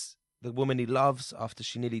resuscitates the woman he loves after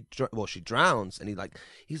she nearly, she drowns. And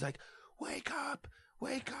he's like, wake up,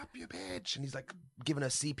 you bitch. And he's like giving her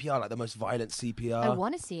CPR, like the most violent CPR. I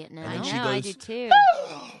want to see it now. And then I she know, goes, I do too.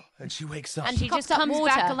 and she wakes up. And she just Coughs up comes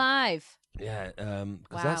water. back alive. Yeah, because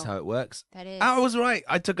Wow. that's how it works. That is. I was right.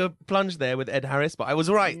 I took a plunge there with Ed Harris, but I was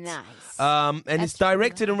right. Nice. And it's That's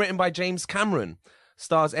directed and written by James Cameron.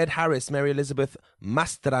 Stars Ed Harris, Mary Elizabeth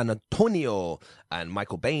Mastrantonio, and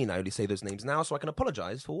Michael Bain. I only say those names now so I can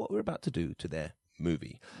apologize for what we're about to do to their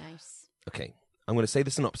movie. Nice. Okay, I'm going to say the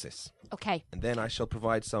synopsis, Okay. and then I shall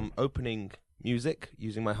provide some opening music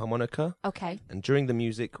using my harmonica. Okay. And during the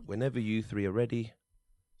music, whenever you 3 are ready,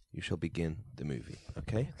 you shall begin the movie.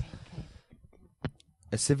 Okay?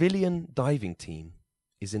 A civilian diving team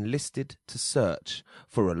is enlisted to search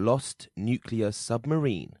for a lost nuclear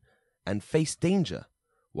submarine and face danger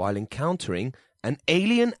while encountering an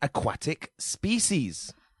alien aquatic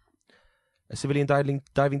species. A civilian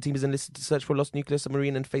diving team is enlisted to search for a lost nuclear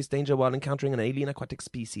submarine and face danger while encountering an alien aquatic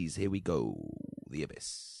species. Here we go. The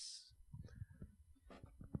Abyss.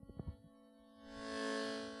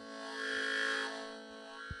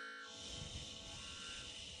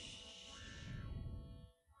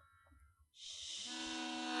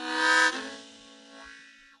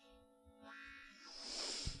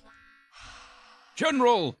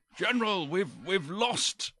 General, we've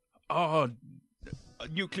lost our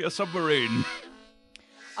nuclear submarine.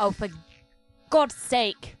 Oh, for God's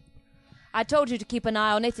sake. I told you to keep an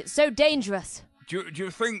eye on it. It's so dangerous. Do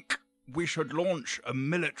you think we should launch a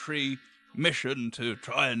military mission to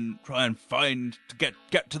try and find to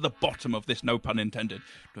get to the bottom of this? No pun intended.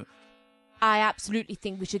 I absolutely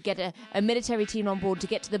think we should get a military team on board to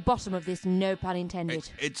get to the bottom of this, no pun intended.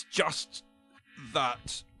 It's just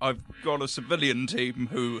that I've got a civilian team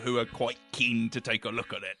who are quite keen to take a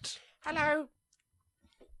look at it. Hello.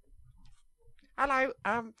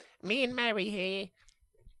 Me and Mary here.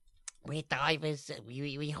 We're divers.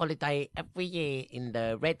 We holiday every year in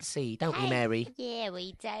the Red Sea, don't we, Mary? Yeah,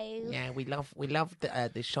 we do. Yeah, we love the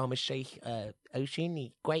Sharm el-Sheikh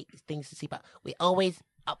ocean. Great things to see, but we're always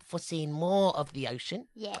up for seeing more of the ocean.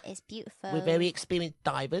 Yeah, it's beautiful. We're very experienced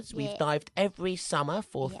divers. Yeah. We've dived every summer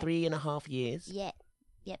for 3.5 years. Yeah.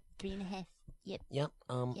 Yep, 3.5. Yep. Yep.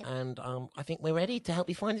 Yep. And I think we're ready to help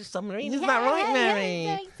you find a submarine. Isn't Yeah, that right, Mary?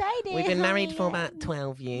 I'm so excited. We've been married for Yeah. about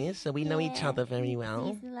 12 years, so we know each other very well.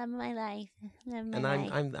 He's the love of my life. Love of my And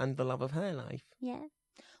life. I'm the love of her life. Yeah.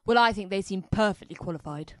 Well, I think they seem perfectly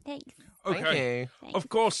qualified. Thanks. Okay. Thank you. Thanks. Of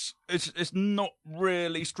course, it's not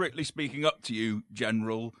really strictly speaking up to you,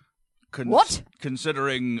 General. What?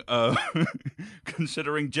 Considering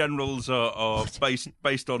considering generals are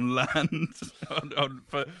based on land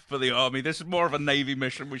for the army, this is more of a navy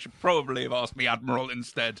mission. We should probably have asked the admiral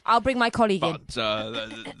instead. I'll bring my colleague in. But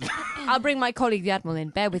I'll bring my colleague, the Admiral, in.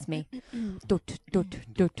 Bear with me. Dut, dut,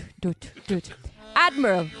 dut, dut, dut.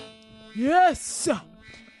 Admiral, Yes.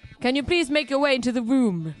 can you please make your way into the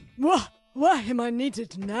room? Why am I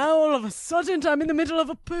needed now? All of a sudden, I'm in the middle of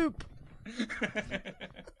a poop.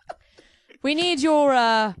 We need your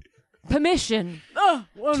permission to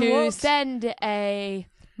What? send a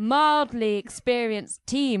mildly experienced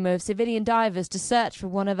team of civilian divers to search for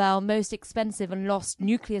one of our most expensive and lost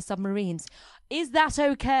nuclear submarines. Is that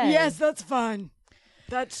okay? Yes, that's fine.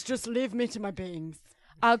 That's just leave me to my beings.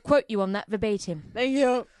 I'll quote you on that verbatim. Thank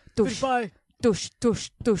you. Dush. Goodbye. Dush,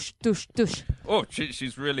 dush, dush, dush, dush. oh,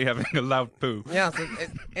 she's really having a loud poo. Yes,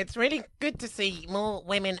 it's really good to see more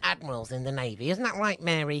women admirals in the Navy. Isn't that right,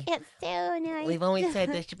 Mary? It's so nice. We've always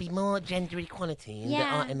said there should be more gender equality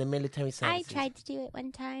in the military I services. tried to do it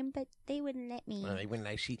one time, but they wouldn't let me. Well, they wouldn't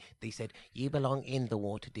know. They said, you belong in the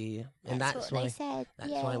water, dear. And That's that's what why they said.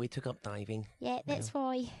 That's Yeah. why we took up diving. Yeah, that's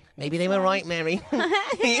why. Maybe they were right, Mary.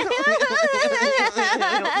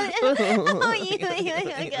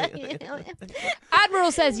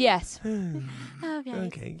 Admiral says yes. Okay.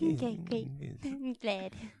 Okay, Okay, great. I'm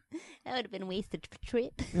glad. That would have been a wasted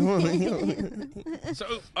trip. So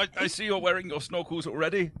I see you're wearing your snorkels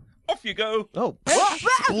already. Off you go. Oh,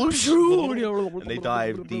 and they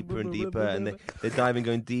dive deeper and deeper, and they're diving,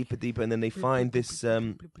 going deeper, deeper, and then they find this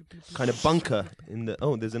kind of bunker in the.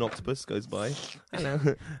 Oh, there's an octopus goes by. Hello,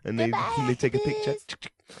 and they take a picture,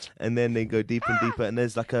 and then they go deeper and deeper, and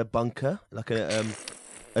there's like a bunker, like an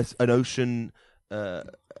ocean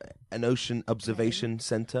observation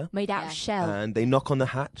center, Made out of shell. and they knock on the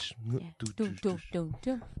hatch, Dum, dum, dum,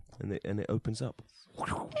 dum. and it opens up.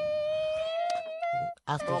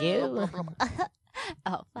 After you.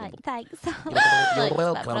 Oh, thanks. You're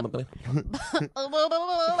welcome.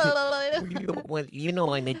 Well, you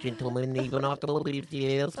know I'm a gentleman, even after all these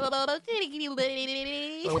years.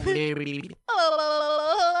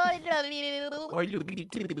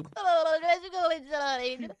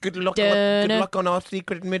 Good luck on our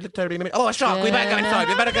secret military. Oh, a shark! We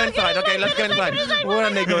better go inside. Okay, let's go inside. Well,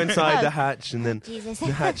 and they go inside the hatch, and then Jesus.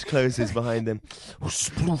 the hatch closes behind them.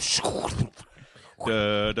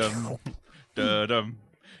 Da-dum, da-dum,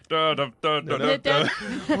 da-dum, da-dum, da-dum.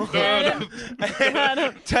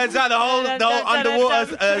 Turns out the whole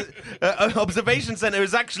underwater observation center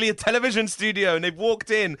is actually a television studio, and they've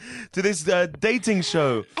walked in to this dating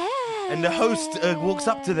show, and the host walks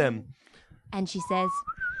up to them. And she says,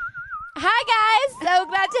 Hi guys, so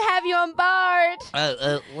glad to have you on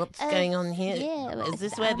board. What's going on here? yeah, Is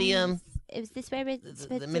this where the is this where it's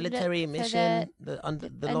the military mission, the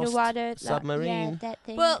underwater lost submarine? Yeah, that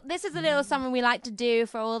thing. Well, this is a little something we like to do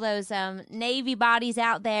for all those Navy bodies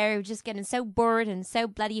out there who are just getting so bored and so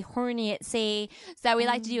bloody horny at sea. So we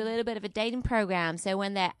like to do a little bit of a dating program. So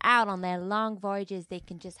when they're out on their long voyages, they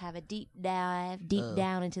can just have a deep dive,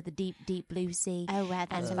 down into the deep, deep blue sea. oh, wow,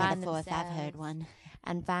 that's and a find metaphor if I've themselves- heard one.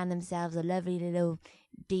 And find themselves a lovely little,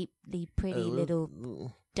 deeply pretty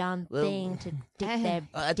little done thing to dip their.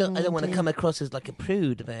 I don't want to come across as like a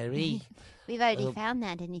prude, Mary. We've already found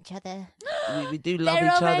that in each other. We do love They're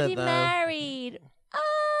each other, already though. married.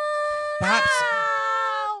 Perhaps.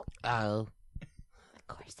 Oh. Oh. Of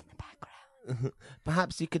course, in the background.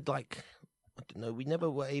 Perhaps you could, like, I don't know. We never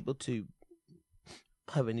were able to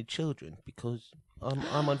have any children because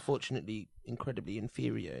I'm unfortunately incredibly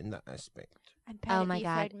inferior in that aspect. I'm proud Oh my of you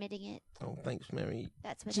God. for admitting it. Oh, thanks, Mary.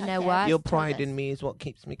 That's what Do you our know therapist what? Your told pride us. in me is what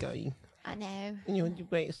keeps me going. I know. You're the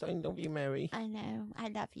greatest. I love you, Mary. I know. I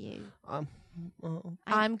love you. Oh.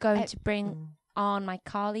 I'm going to bring on my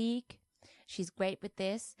colleague. She's great with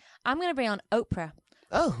this. I'm going to bring on Oprah.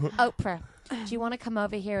 Oh. Oprah, do you want to come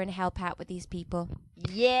over here and help out with these people?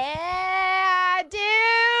 Yeah, I do.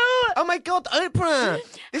 Oh my God, Oprah!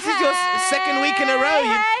 This is your second week in a row.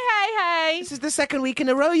 Hey. This is the second week in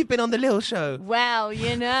a row you've been on the Lil Show. Well,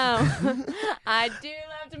 you know, I do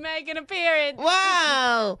love to make an appearance.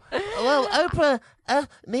 Wow! Well, Oprah,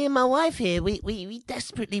 me and my wife here, we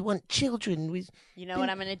desperately want children. You know what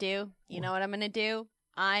I'm going to do? You know what I'm going to do?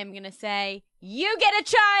 I'm going to say, you get a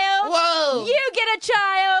child. Whoa! You get a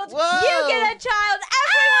child. Whoa! You get a child.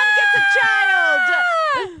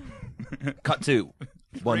 Cut to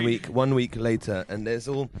 1 week. 1 week later, and there's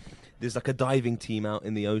like a diving team out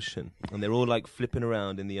in the ocean, and they're all like flipping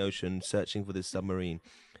around in the ocean searching for this submarine,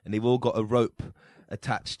 and they've all got a rope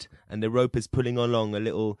attached, and the rope is pulling along a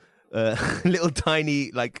little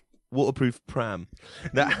tiny like waterproof pram.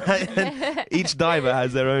 And each diver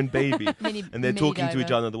has their own baby, and they're talking to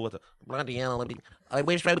each other in the water. Bloody hell, I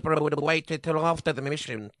wish Oprah would have waited till after the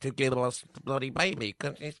mission to give us bloody baby,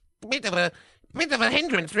 because it's a bit of a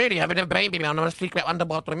hindrance, really, having a baby on a secret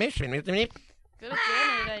underwater mission, isn't it? Good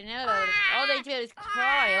journey, I know. All they do is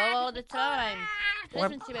cry all the time.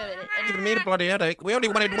 Listen to it. Giving me the bloody headache. We only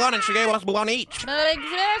wanted one, and she gave us one each. But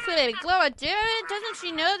exactly. God damn it. Doesn't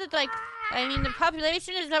she know that, like, I mean, the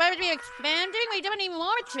population is about to be expanding? We don't need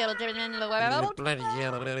more children in the world. Bloody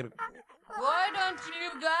hell. Why don't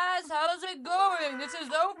you guys? How's it going? This is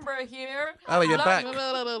Oprah here. Oh, you're back.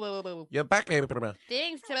 You're back, Oprah.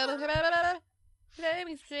 Thanks.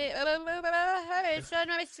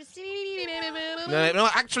 No,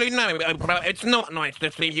 actually, no. It's not nice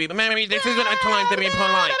to see you. Mary, this isn't a time to be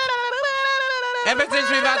polite. Ever since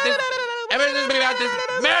we've had this...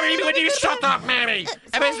 Mary, would you shut up, Mary?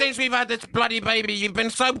 Ever since we've had this bloody baby, you've been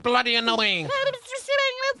so bloody annoying.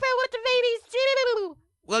 What the babies do.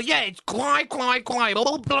 Well, yeah, it's cry.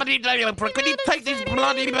 All bloody day, Oprah. Could you take these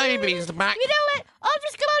bloody babies back? You know what? I'll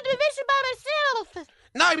just go on to a mission by myself.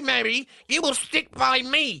 No, Mary, you will stick by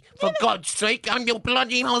me. For God's sake, I'm your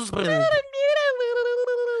bloody husband.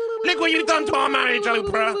 Look what you've done to our marriage,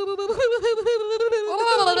 Oprah.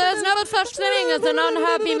 Oh, there's no such thing as an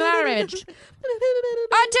unhappy marriage.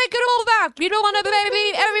 I take it all back. You don't want a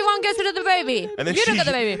baby. Everyone gets rid of the baby. And then you don't get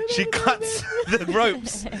the baby. She cuts the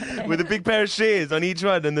ropes with a big pair of shears on each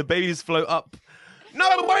one, and the babies float up. No,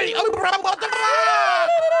 wait, Oprah, what the fuck?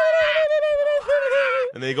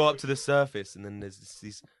 And they go up to the surface, and then there's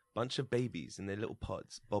these bunch of babies in their little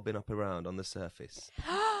pods bobbing up around on the surface.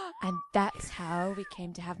 And that's how we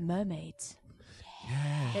came to have mermaids.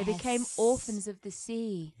 Yes. They became orphans of the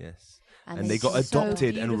sea. Yes. And And they got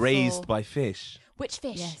adopted and raised by fish. Which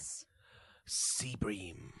fish? Yes. Sea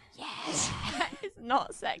bream. Yes. It's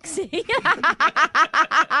not sexy.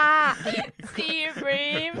 Sea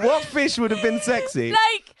bream. What fish would have been sexy?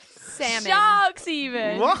 Like salmon. Sharks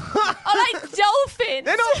even. What? Or like dolphins.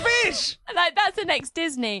 They're not fish. Like that's the next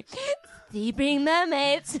Disney. Sea bream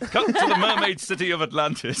mermaids. Come to the mermaid city of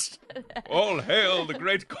Atlantis. All hail the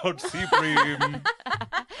great god Sea bream.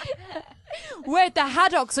 Wait, the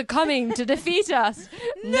haddocks are coming to defeat us.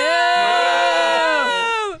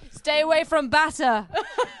 No! Stay away from batter.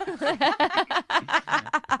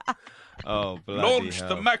 Oh, bloody Launch hell.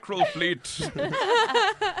 the mackerel fleet.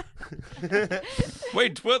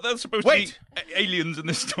 Wait, were there supposed Wait. to be aliens in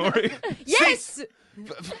this story? Yes!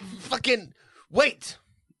 Fucking wait.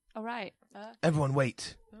 All right. Everyone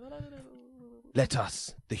wait. Let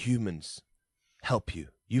us, the humans, help you.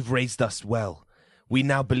 You've raised us well. We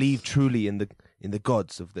now believe truly in the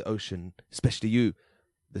gods of the ocean, especially you,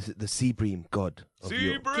 the sea bream god.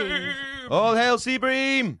 Sea bream! All hail sea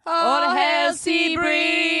bream! All hail sea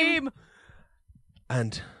bream!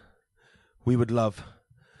 And we would love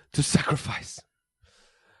to sacrifice.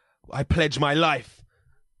 I pledge my life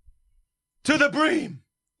to the bream!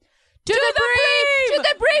 To the bream! To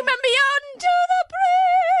the bream and beyond! To the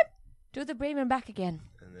bream! To the bream and back again.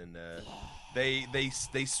 And then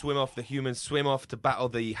they swim off, the humans swim off to battle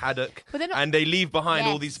the haddock, But they're not- and they leave behind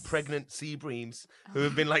all Yes. these pregnant sea breams who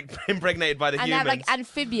have been like impregnated by the And they humans. have like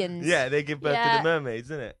amphibians. Yeah, they give birth to Yeah. the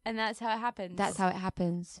mermaids, isn't it? And that's how it happens. That's how it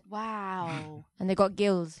happens. Wow. And they got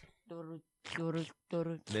gills. And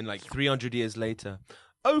then like 300 years later,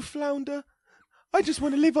 oh flounder, I just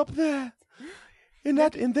want to live up there, in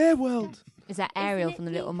their world. Is that Ariel from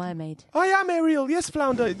The Little Mermaid? I am Ariel, yes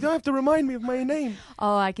flounder. You don't have to remind me of my name.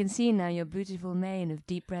 Oh, I can see now your beautiful mane of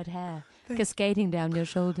deep red hair cascading down your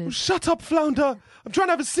shoulders. Shut up, flounder. I'm trying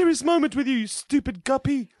to have a serious moment with you, you stupid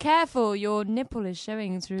guppy. Careful, your nipple is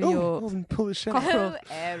showing through your pull the shell. cockerel.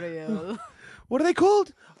 Ariel. What are they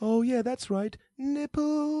called? Oh, yeah, that's right.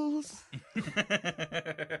 Nipples.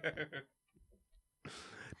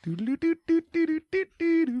 The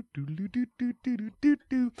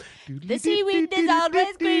seaweed is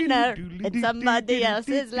always greener in somebody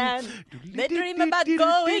else's land. They dream about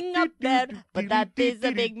going up there, but that is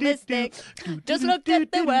a big mistake. Just look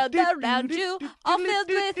at the world around you, all filled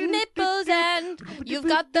with nipples, and you've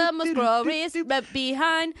got the most glorious but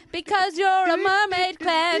behind because you're a mermaid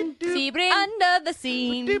clan. Sea bream under the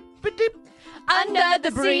sea, under the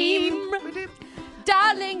bream.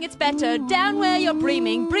 Darling, it's better down where you're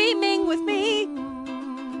breaming with me.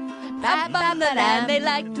 Up on the land they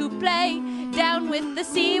like to play, down with the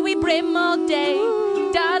sea we brim all day.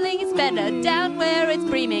 darling, it's better down where it's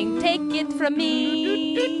breaming. Take it from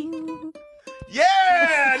me.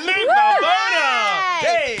 Yeah, Luke Valvona!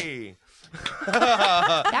 Hey!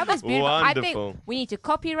 That was beautiful. I Wonderful. think we need to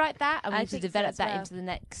copyright that and we I need to think so develop as that well. into the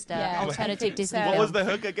next Yeah. alternative Disney so. What film. was the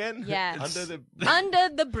hook again? Yeah. Under the Under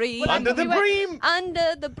the bream. Under the bream.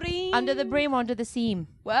 Under the bream. Under the bream or under the seam?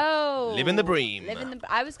 Whoa. Live in the bream. Live in the.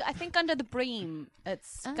 I think under the bream.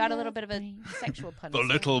 It's got a little bit of a sexual pun. The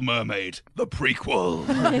Little Mermaid, the prequel.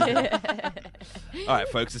 All right,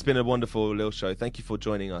 folks, it's been a wonderful little show. Thank you for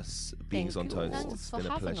joining us, Beings on Toast. Thanks It's for been a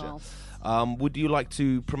having pleasure. us. Would you like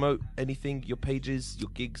to promote anything? Your pages,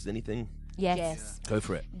 your gigs, anything? Yes. Go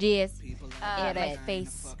for it. Yes. Get My it.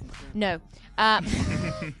 face. No.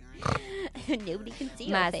 Nobody can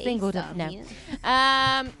see My your face. single on no. here.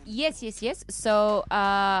 Yes. So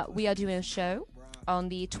we are doing a show on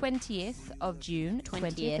the 20th of June.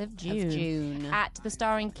 20th of June. At the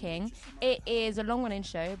Starring King. It is a long-running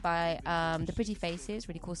show by the Pretty Faces,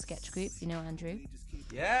 really cool sketch group. You know Andrew?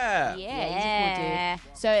 Yeah. Yeah, he's a cool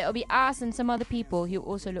dude. So it'll be us and some other people who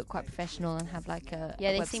also look quite professional and have like a Yeah,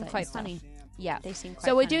 a they seem website quite and stuff. funny. Yeah, They seem quite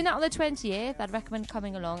so we're funny. doing that on the 20th. I'd recommend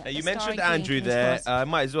coming along. at You the mentioned Starring Andrew King, there. King's Cross.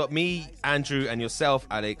 Might as well. Me, Andrew, and yourself,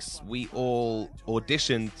 Alex. We all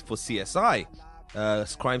auditioned for CSI,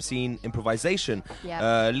 crime scene improvisation.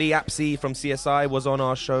 Yeah. Lee Apsey from CSI was on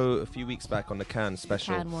our show a few weeks back on the Cannes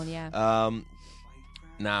special. Cannes one, yeah.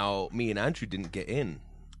 Now, me and Andrew didn't get in,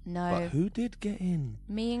 No, but who did get in?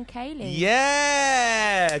 me and Kaylee.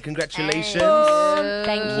 Yeah, congratulations.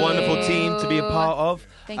 Thank you. Wonderful team to be a part of.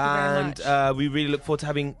 Thank you very and much. we really look forward to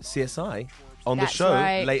having CSI on That's the show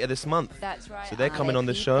right. later this month. That's right. So they're coming on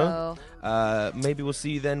the show. Maybe we'll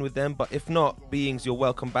see you then with them. But if not, Beings, you're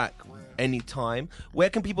welcome back anytime. Where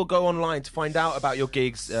can people go online to find out about your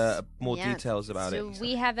gigs, more Yeah. details about So it?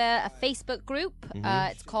 we have a Facebook group.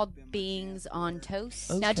 It's called Beings on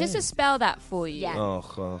Toast. Now, just to spell that for you. Yeah.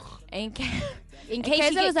 Oh, In, In case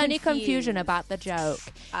you there was get any confusion confused. about the joke,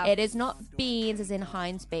 it is not beans as in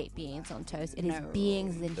Heinz baked beans on toast. It is No.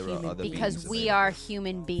 beings as in There are human other beings. Because beings we are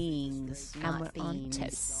human beings, and not we're on beans.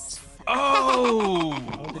 toast. Oh!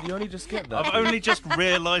 Oh, did you only just get that? I've only just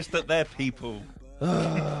realised that they're people.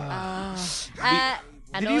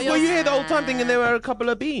 And Were you here the whole time thinking there were a couple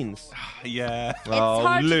of beans? Yeah. It's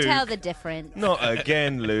hard to tell the difference. Not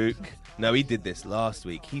again, Luke. No, he did this last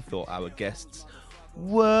week. He thought our guests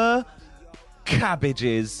were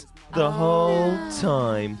cabbages the whole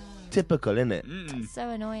time. Typical, innit? So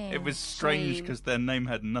annoying. It was strange Shame. because their name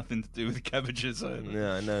had nothing to do with cabbages.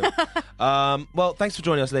 Yeah, I know. Well, thanks for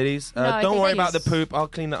joining us, ladies. No, Don't worry thank about you. the poop. I'll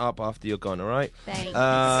clean that up after you're gone, all right? Thanks.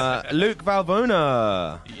 Luke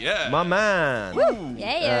Valvona. Yeah. My man.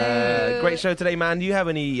 Yeah. Great show today, man. Do you have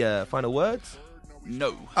any final words?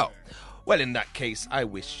 No. Oh. Well, in that case, I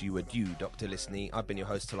wish you adieu, Dr. Listening. I've been your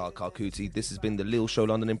host, Talal Kalkuti. This has been The Lil Show,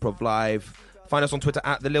 London Improv Live. Find us on Twitter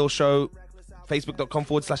at The Lil Show,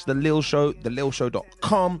 facebook.com/The Lil Show,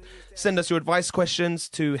 TheLilShow.com. Send us your advice questions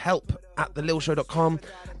to help@TheLilShow.com.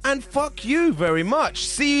 And fuck you very much.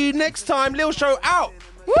 See you next time. Lil Show out.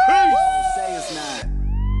 Peace. Say it's not.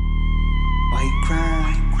 Why you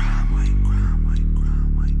crying? Why you crying? Why you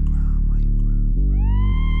crying? Why you crying?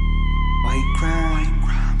 Why you crying?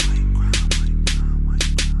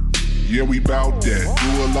 Yeah, we bout that.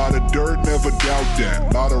 Do a lot of dirt, never doubt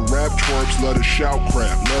that. Lot of rap twerps, love to shout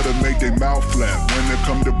crap. Love to make their mouth flap. When it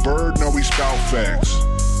come to bird, no, we spout facts.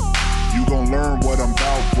 You gon' learn what I'm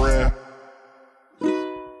bout, bruh.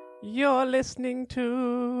 You're listening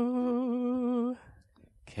to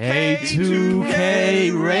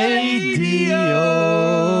K2K Radio.